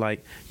picture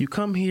like, you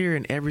come here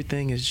and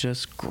everything is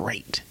just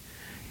great,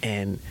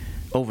 and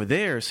over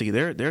there, see,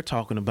 they're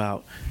talking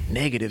about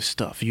negative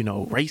stuff,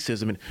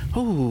 racism,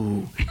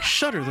 and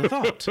shudder the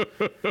thought.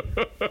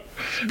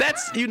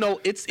 That's,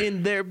 it's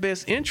in their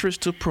best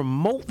interest to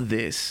promote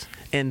this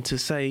and to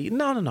say,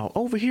 no,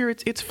 over here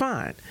it's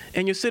fine.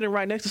 And you're sitting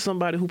right next to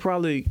somebody who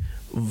probably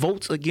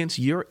votes against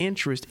your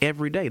interest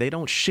every day. They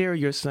don't share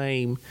your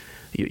same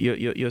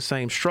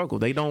struggle.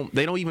 They don't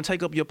even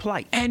take up your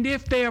plight. And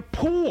if they're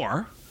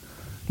poor,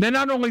 they're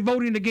not only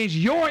voting against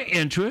your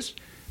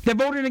interest, they're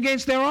voting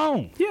against their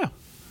own. Yeah.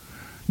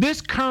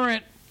 This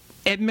current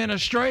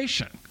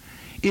administration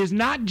is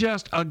not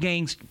just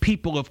against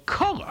people of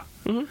color.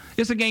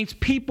 It's against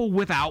people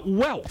without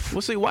wealth.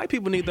 Well, see, white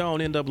people need their own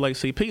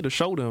NAACP to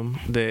show them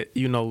that,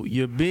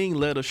 you're being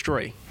led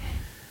astray.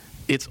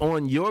 It's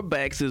on your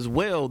backs as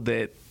well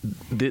that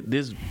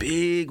this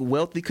big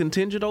wealthy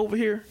contingent over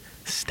here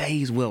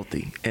stays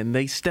wealthy, and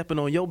they stepping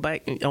on your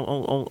back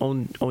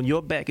on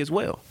your back as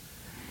well.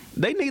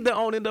 They need their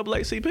own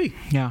NAACP.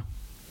 Yeah,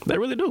 they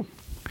really do.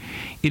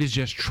 It is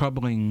just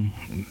troubling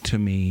to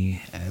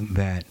me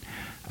that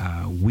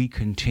we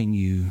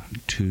continue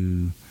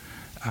to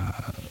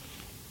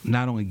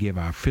not only give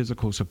our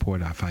physical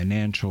support, our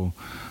financial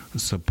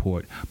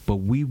support, but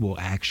we will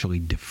actually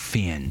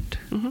defend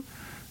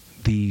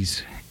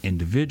these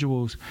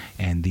individuals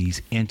and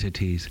these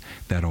entities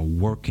that are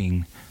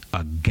working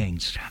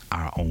against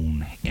our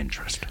own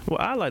interest.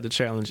 Well, I like to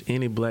challenge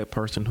any black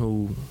person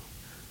who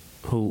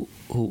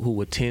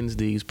attends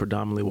these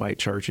predominantly white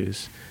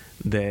churches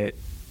that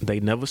they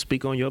never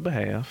speak on your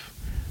behalf.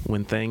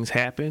 When things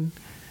happen,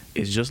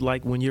 it's just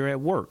like when you're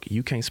at work.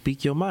 You can't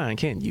speak your mind,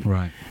 can you?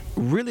 Right.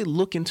 Really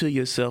look into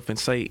yourself and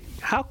say,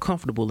 how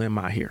comfortable am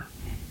I here?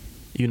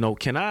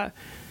 Can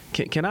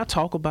I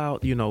talk about,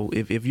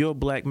 if you're a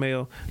black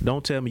male,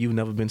 don't tell me you've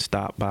never been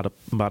stopped by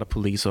the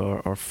police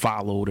or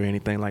followed or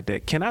anything like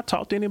that. Can I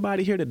talk to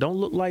anybody here that don't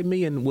look like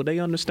me, and will they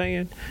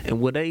understand?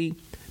 And will they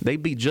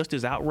be just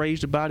as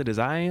outraged about it as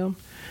I am?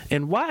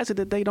 And why is it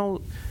that they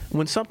don't,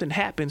 when something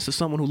happens to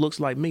someone who looks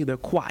like me, they're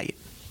quiet?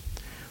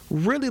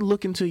 Really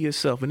look into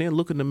yourself and then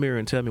look in the mirror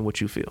and tell me what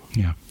you feel.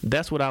 Yeah.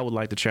 That's what I would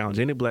like to challenge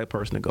any black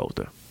person that goes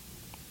there.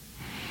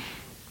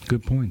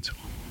 Good points.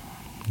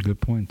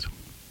 Good points.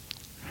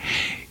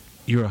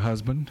 You're a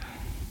husband.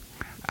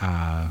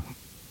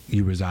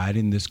 You reside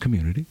in this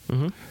community.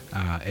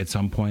 At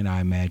some point,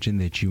 I imagine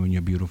that you and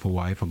your beautiful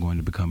wife are going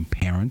to become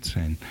parents,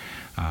 and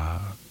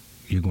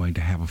you're going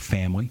to have a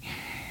family.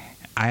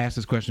 I asked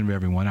this question of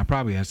everyone. I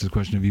probably asked this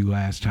question of you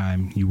last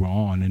time you were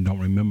on and don't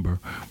remember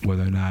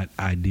whether or not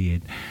I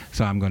did.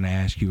 So I'm going to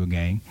ask you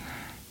again.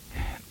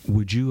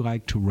 Would you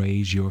like to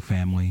raise your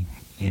family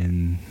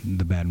in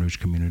the Baton Rouge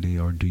community,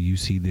 or do you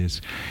see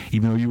this,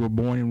 even though you were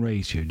born and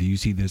raised here, do you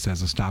see this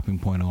as a stopping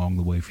point along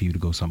the way for you to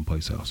go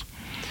someplace else?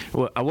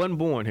 Well, I wasn't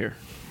born here.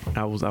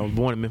 I was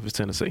born in Memphis,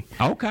 Tennessee.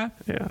 Okay.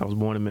 Yeah, I was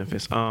born in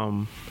Memphis.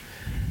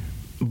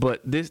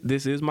 But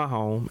this is my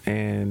home,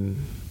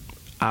 and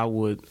I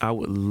would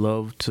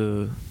love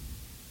to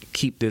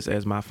keep this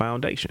as my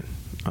foundation.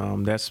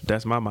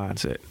 That's my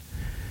mindset.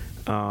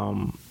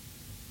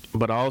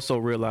 But I also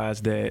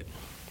realize that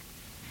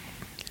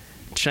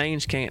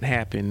change can't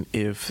happen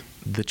if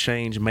the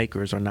change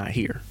makers are not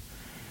here.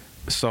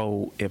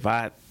 So if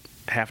I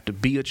have to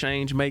be a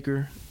change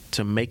maker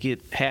to make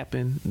it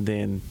happen,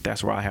 then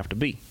that's where I have to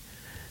be.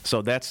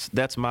 So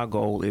that's my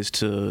goal, is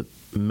to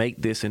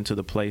make this into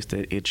the place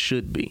that it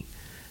should be.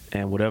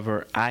 And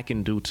whatever I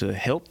can do to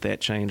help that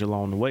change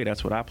along the way,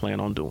 that's what I plan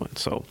on doing.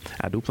 So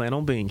I do plan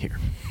on being here.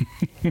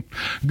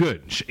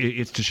 Good.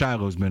 It's to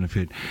Shiloh's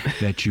benefit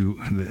that you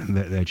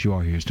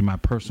are here. It's to my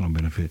personal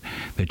benefit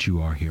that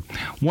you are here.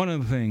 One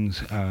of the things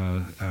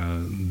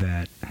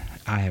that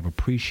I have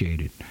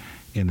appreciated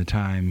in the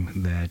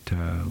time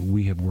that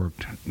we have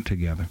worked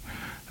together,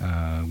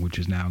 which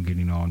is now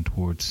getting on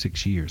towards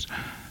 6 years,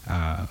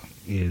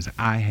 is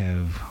I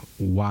have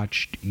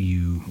watched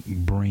you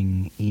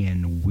bring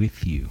in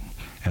with you,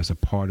 as a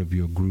part of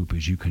your group,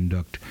 as you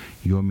conduct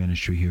your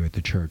ministry here at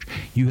the church,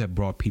 you have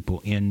brought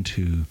people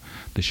into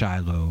the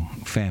Shiloh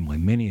family,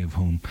 many of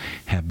whom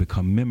have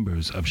become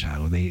members of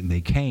Shiloh.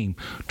 They came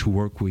to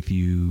work with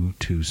you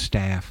to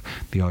staff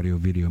the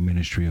audio-video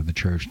ministry of the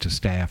church, to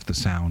staff the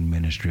sound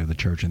ministry of the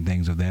church, and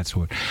things of that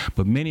sort.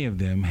 But many of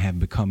them have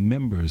become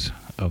members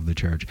of the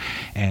church.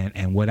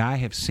 And what I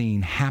have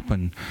seen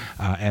happen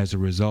as a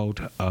result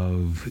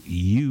of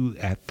you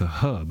at the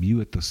hub, you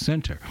at the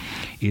center,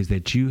 is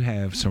that you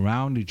have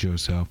surrounded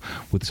yourself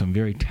with some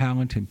very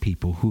talented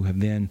people who have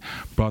then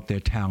brought their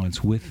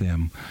talents with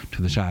them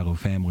to the Shiloh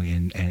family,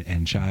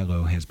 and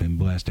Shiloh has been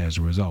blessed as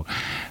a result.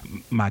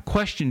 My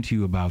question to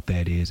you about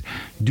that is,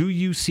 do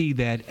you see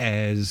that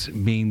as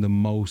being the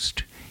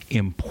most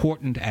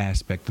important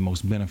aspect, the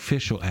most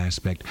beneficial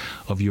aspect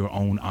of your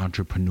own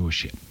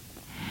entrepreneurship?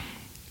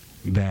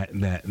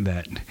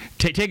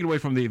 Take it away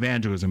from the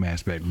evangelism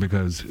aspect,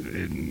 because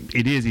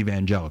it is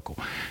evangelical,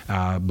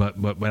 but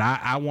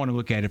I want to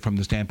look at it from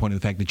the standpoint of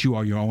the fact that you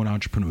are your own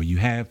entrepreneur. You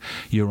have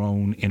your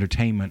own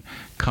entertainment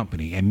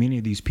company, and many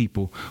of these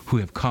people who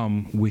have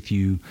come with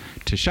you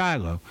to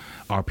Shiloh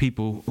are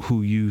people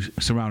who you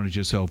surrounded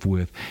yourself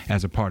with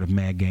as a part of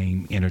Mad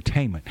Game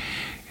Entertainment.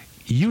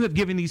 You have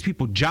given these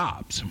people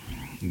jobs.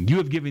 You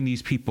have given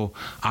these people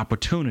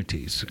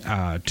opportunities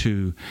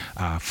to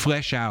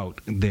flesh out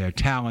their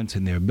talents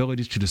and their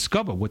abilities, to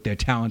discover what their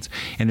talents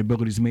and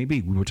abilities may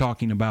be. We were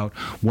talking about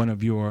one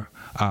of your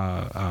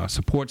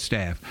support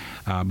staff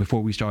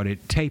before we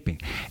started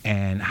taping,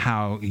 and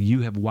how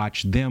you have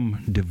watched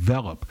them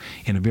develop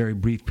in a very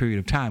brief period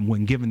of time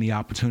when given the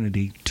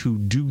opportunity to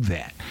do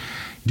that.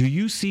 Do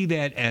you see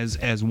that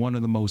as one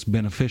of the most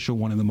beneficial,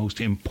 one of the most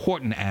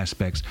important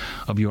aspects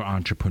of your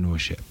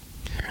entrepreneurship?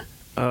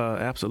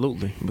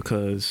 Absolutely,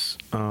 because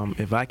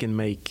if I can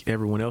make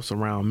everyone else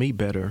around me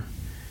better,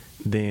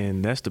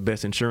 then that's the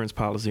best insurance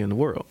policy in the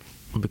world.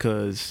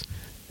 Because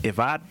if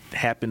I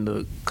happen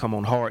to come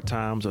on hard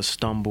times or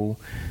stumble,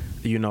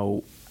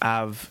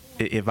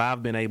 if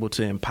I've been able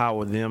to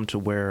empower them to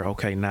where,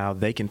 okay, now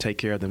they can take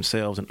care of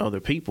themselves and other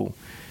people,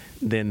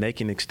 then they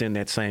can extend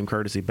that same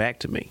courtesy back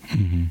to me.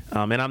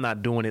 Mm-hmm. And I'm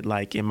not doing it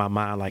like in my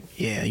mind, like,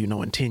 yeah,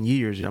 in 10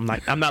 years, I'm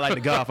not like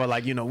the golfer,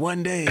 like,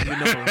 one day,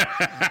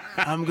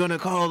 I'm going to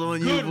call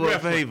on you for a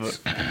favor.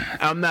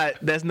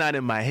 That's not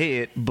in my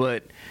head,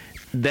 but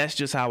that's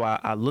just how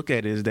I look at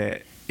it, is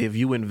that if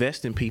you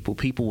invest in people,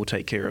 people will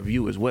take care of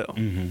you as well.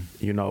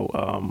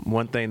 Mm-hmm.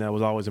 One thing that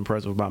was always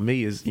impressive about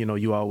me is,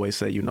 you always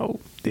say,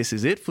 this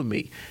is it for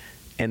me.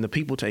 And the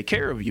people take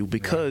care of you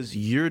because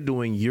you're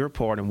doing your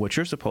part in what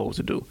you're supposed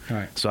to do.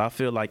 Right. So I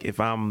feel like if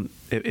I'm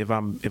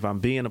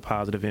being a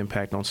positive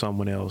impact on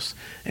someone else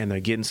and they're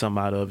getting some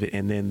out of it,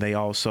 and then they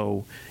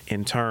also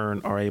in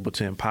turn are able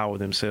to empower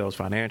themselves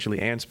financially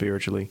and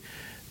spiritually,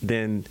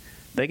 then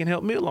they can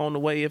help me along the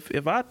way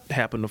if I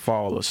happen to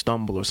fall or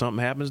stumble or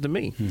something happens to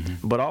me.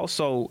 Mm-hmm. But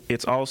also,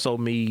 it's also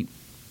me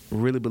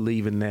really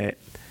believing that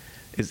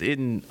it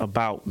isn't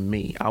about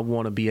me. I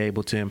want to be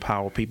able to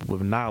empower people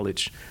with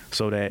knowledge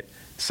so that,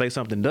 say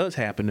something does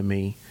happen to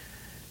me,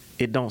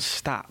 it don't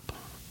stop.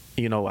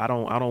 I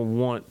don't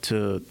want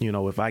to,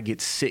 if I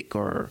get sick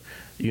or,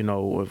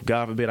 if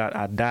God forbid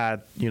I died,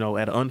 at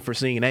an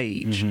unforeseen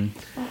age.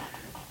 Mm-hmm.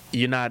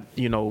 You're not,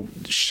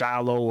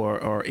 Shiloh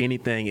or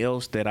anything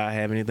else that I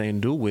have anything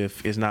to do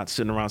with is not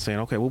sitting around saying,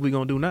 okay, what we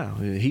gonna do now?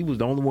 He was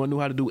the only one who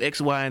knew how to do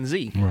X, Y, and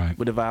Z. Right.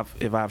 But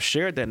if I've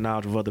shared that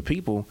knowledge with other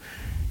people,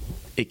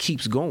 it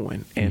keeps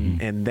going,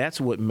 and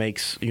that's what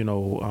makes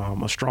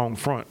a strong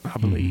front, I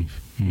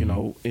believe.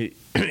 Mm-hmm.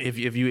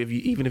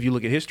 If you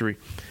look at history,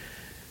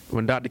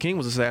 when Dr. King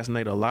was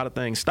assassinated, a lot of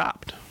things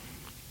stopped,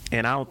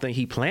 and I don't think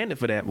he planned it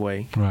for that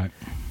way. Right.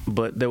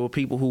 But there were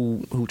people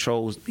who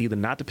chose either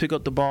not to pick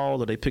up the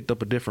ball, or they picked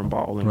up a different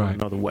ball and went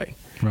another way.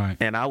 Right.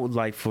 And I would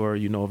like for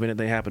if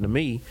anything happened to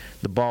me,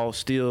 the ball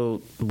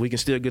we can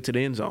still get to the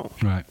end zone.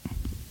 Right.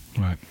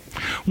 Right.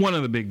 One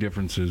of the big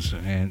differences,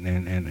 and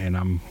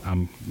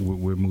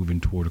we're moving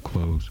toward a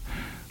close.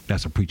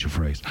 That's a preacher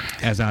phrase.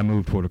 As I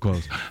move toward a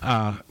close,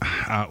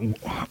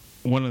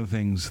 one of the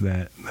things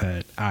that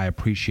I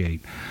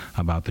appreciate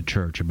about the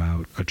church,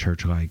 about a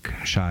church like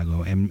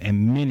Shiloh, and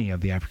many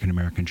of the African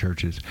American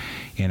churches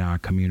in our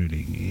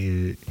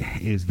community,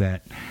 is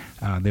that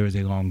there is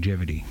a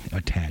longevity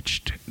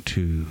attached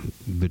to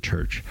the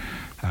church.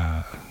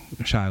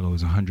 Shiloh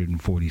is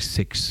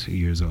 146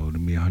 years old,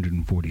 and be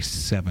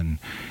 147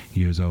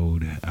 years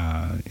old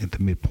at the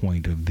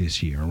midpoint of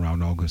this year,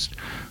 around August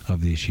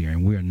of this year.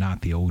 And we are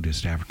not the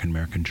oldest African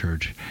American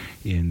church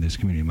in this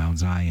community. Mount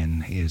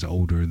Zion is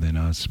older than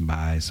us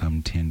by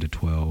some 10 to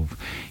 12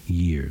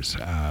 years.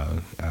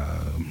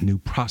 New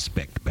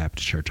Prospect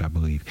Baptist Church, I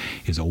believe,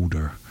 is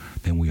older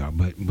than we are.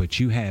 But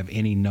you have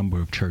any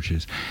number of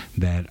churches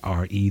that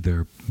are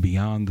either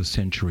beyond the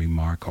century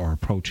mark or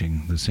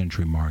approaching the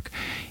century mark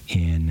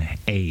in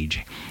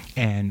age.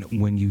 And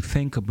when you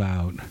think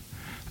about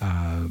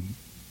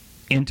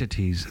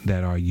entities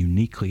that are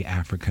uniquely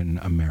African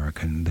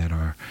American, that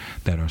are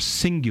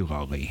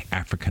singularly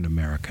African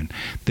American,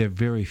 there are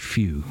very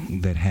few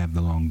that have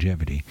the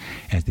longevity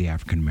as the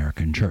African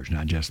American church,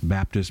 not just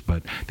Baptist,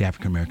 but the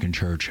African American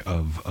church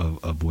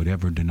of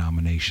whatever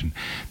denomination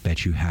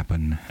that you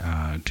happen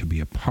to be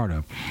a part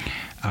of.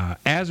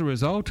 As a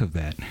result of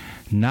that,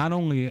 not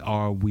only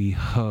are we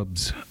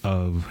hubs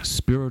of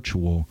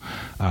spiritual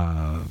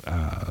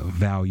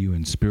value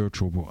and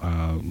spiritual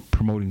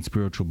promoting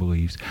spiritual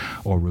beliefs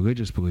or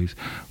religious beliefs,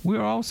 we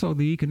are also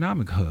the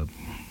economic hub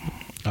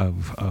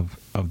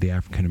of the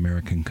African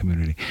American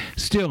community.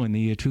 Still, in the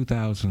year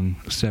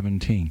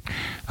 2017,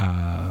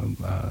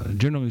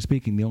 generally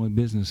speaking, the only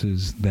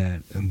businesses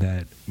that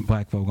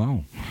black folk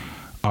own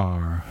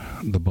are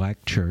the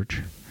black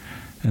church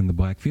and the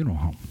black funeral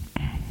home.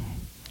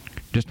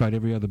 Just about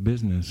every other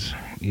business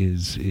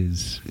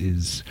is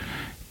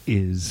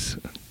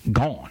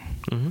gone.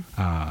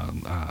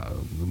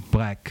 Mm-hmm.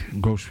 Black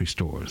grocery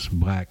stores,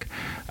 black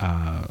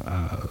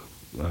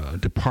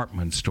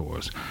department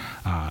stores,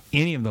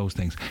 any of those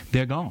things,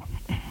 they're gone.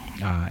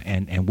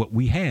 And what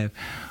we have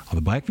are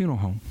the black funeral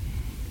home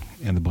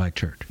and the black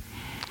church.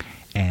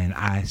 And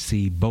I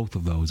see both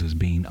of those as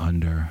being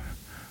under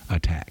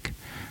attack.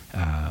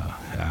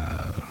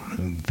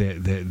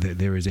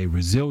 There is a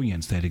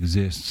resilience that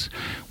exists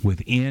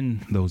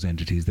within those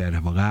entities that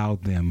have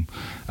allowed them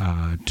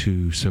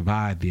to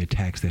survive the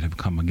attacks that have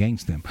come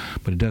against them.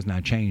 But it does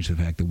not change the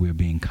fact that we're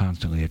being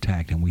constantly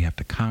attacked, and we have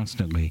to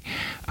constantly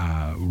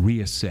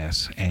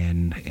reassess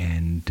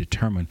and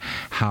determine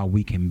how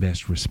we can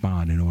best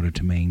respond in order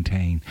to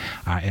maintain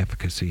our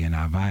efficacy and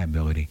our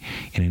viability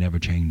in an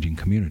ever-changing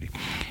community.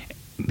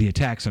 the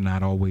attacks are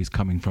not always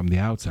coming from the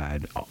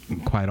outside.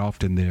 Quite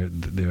often,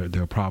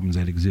 there are problems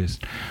that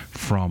exist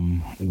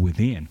from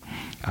within.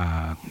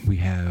 We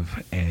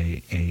have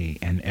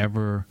an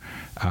ever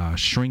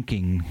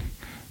shrinking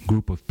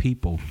group of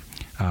people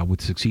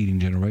with succeeding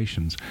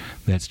generations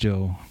that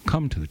still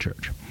come to the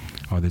church,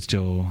 or that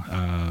still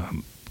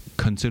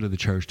consider the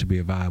church to be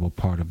a viable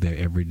part of their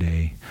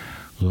everyday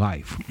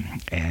life.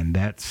 And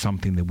that's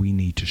something that we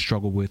need to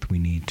struggle with. We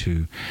need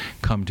to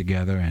come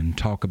together and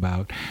talk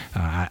about.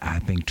 I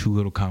think too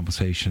little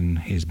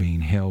conversation is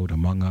being held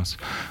among us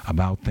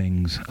about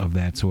things of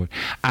that sort.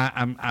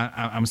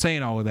 I'm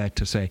saying all of that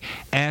to say,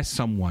 as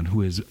someone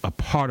who is a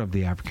part of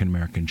the African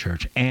American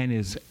church and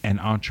is an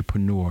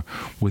entrepreneur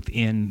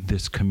within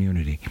this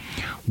community,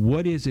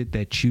 what is it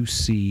that you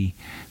see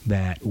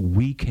that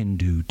we can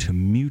do to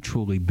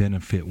mutually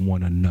benefit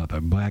one another,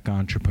 black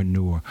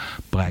entrepreneur,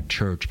 black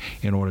church,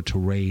 in order to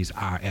raise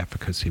our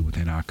efficacy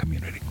within our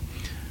community?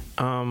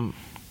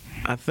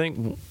 I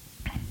think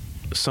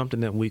something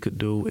that we could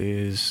do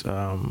is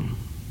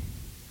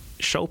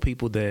show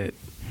people that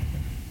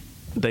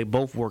they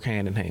both work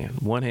hand in hand.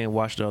 One hand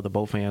wash the other,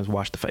 both hands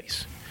wash the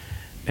face.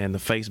 And the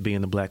face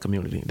being the black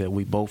community, that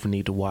we both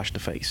need to wash the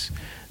face.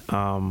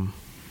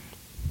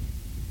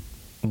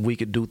 We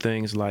could do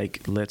things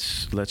like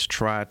let's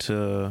try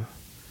to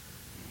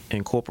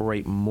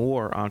incorporate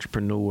more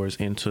entrepreneurs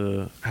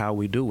into how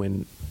we do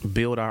and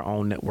build our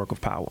own network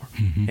of power.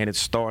 Mm-hmm. And it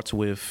starts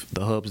with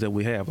the hubs that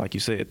we have. Like you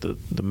said,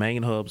 the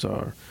main hubs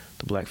are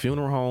the Black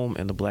Funeral Home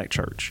and the Black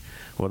Church.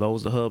 Well,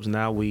 those are the hubs.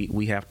 Now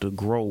we have to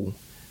grow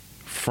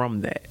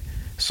from that.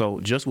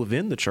 So just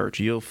within the church,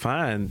 you'll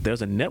find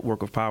there's a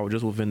network of power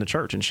just within the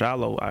church. And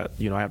Shiloh, I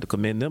have to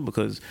commend them,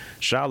 because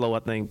Shiloh, I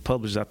think,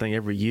 publishes,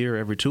 every year,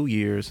 every 2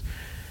 years,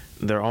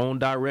 their own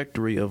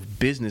directory of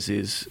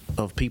businesses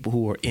of people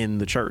who are in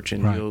the church.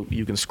 And right.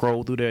 You can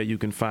scroll through there. You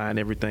can find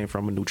everything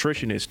from a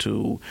nutritionist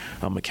to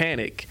a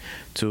mechanic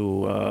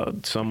to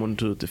someone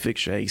to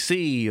fix your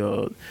AC,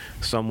 or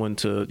someone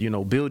to,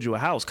 build you a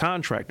house,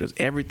 contractors.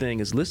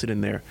 Everything is listed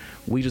in there.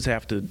 We just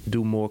have to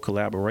do more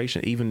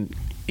collaboration, even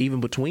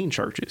between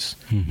churches.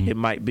 Mm-hmm. It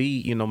might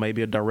be,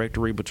 maybe a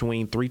directory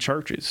between 3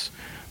 churches,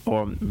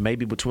 or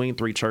maybe between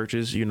 3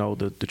 churches,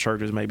 the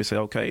churches maybe say,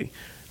 okay,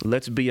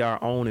 let's be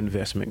our own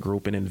investment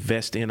group and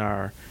invest in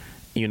our,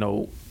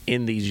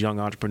 in these young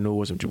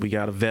entrepreneurs. We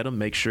got to vet them,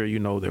 make sure,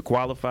 they're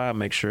qualified,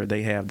 make sure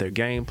they have their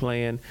game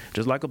plan,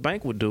 just like a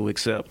bank would do,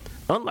 except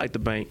unlike the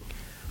bank,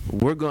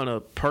 we're going to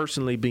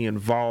personally be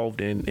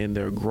involved in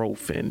their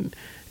growth and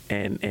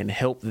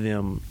help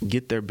them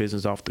get their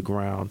business off the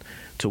ground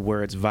to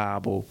where it's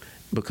viable,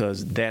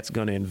 because that's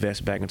going to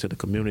invest back into the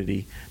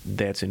community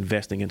that's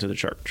investing into the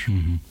church.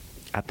 Mm-hmm.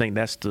 I think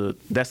that's the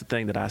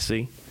thing that I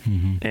see.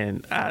 Mm-hmm.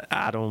 And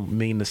I don't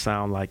mean to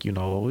sound like,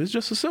 it's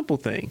just a simple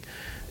thing.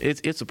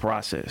 It's a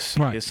process.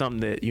 Right. It's something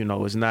that,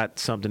 it's not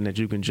something that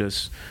you can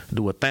just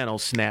do a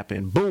Thanos snap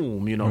and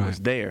boom, right. It's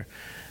there.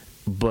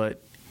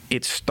 But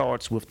it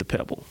starts with the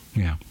pebble.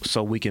 Yeah.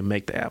 So we can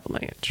make the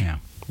avalanche. Yeah.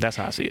 That's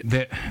how I see it.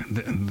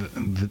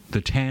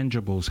 The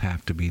tangibles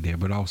have to be there,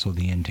 but also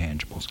the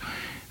intangibles.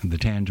 The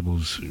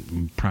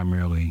tangibles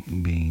primarily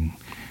being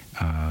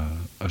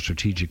a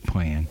strategic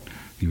plan.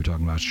 You were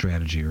talking about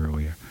strategy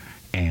earlier,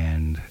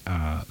 and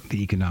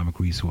the economic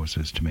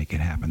resources to make it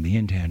happen. The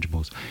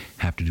intangibles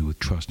have to do with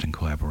trust and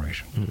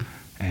collaboration.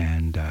 Mm-hmm.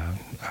 And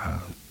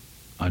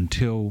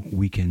until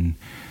we can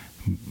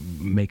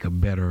make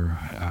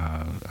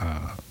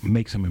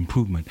make some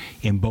improvement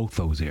in both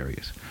those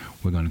areas,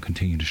 we're going to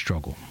continue to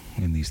struggle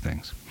in these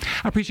things.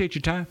 I appreciate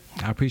your time.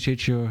 I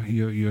appreciate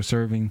your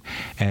serving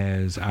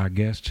as our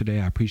guest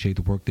today. I appreciate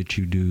the work that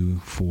you do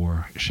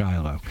for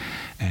Shiloh,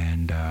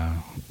 and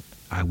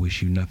I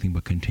wish you nothing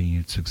but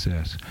continued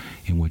success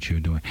in what you're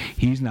doing.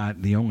 He's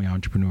not the only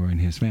entrepreneur in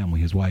his family.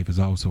 His wife is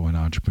also an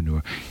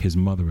entrepreneur. His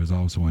mother is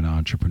also an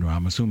entrepreneur.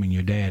 I'm assuming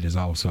your dad is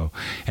also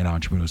an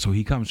entrepreneur. So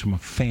he comes from a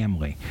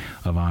family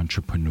of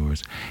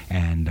entrepreneurs.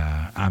 And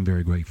I'm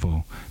very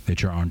grateful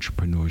that your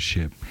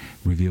entrepreneurship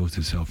reveals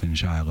itself in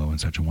Shiloh in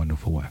such a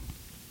wonderful way.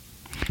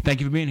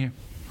 Thank you for being here.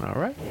 All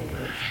right.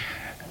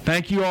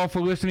 Thank you all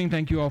for listening.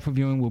 Thank you all for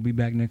viewing. We'll be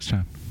back next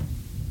time.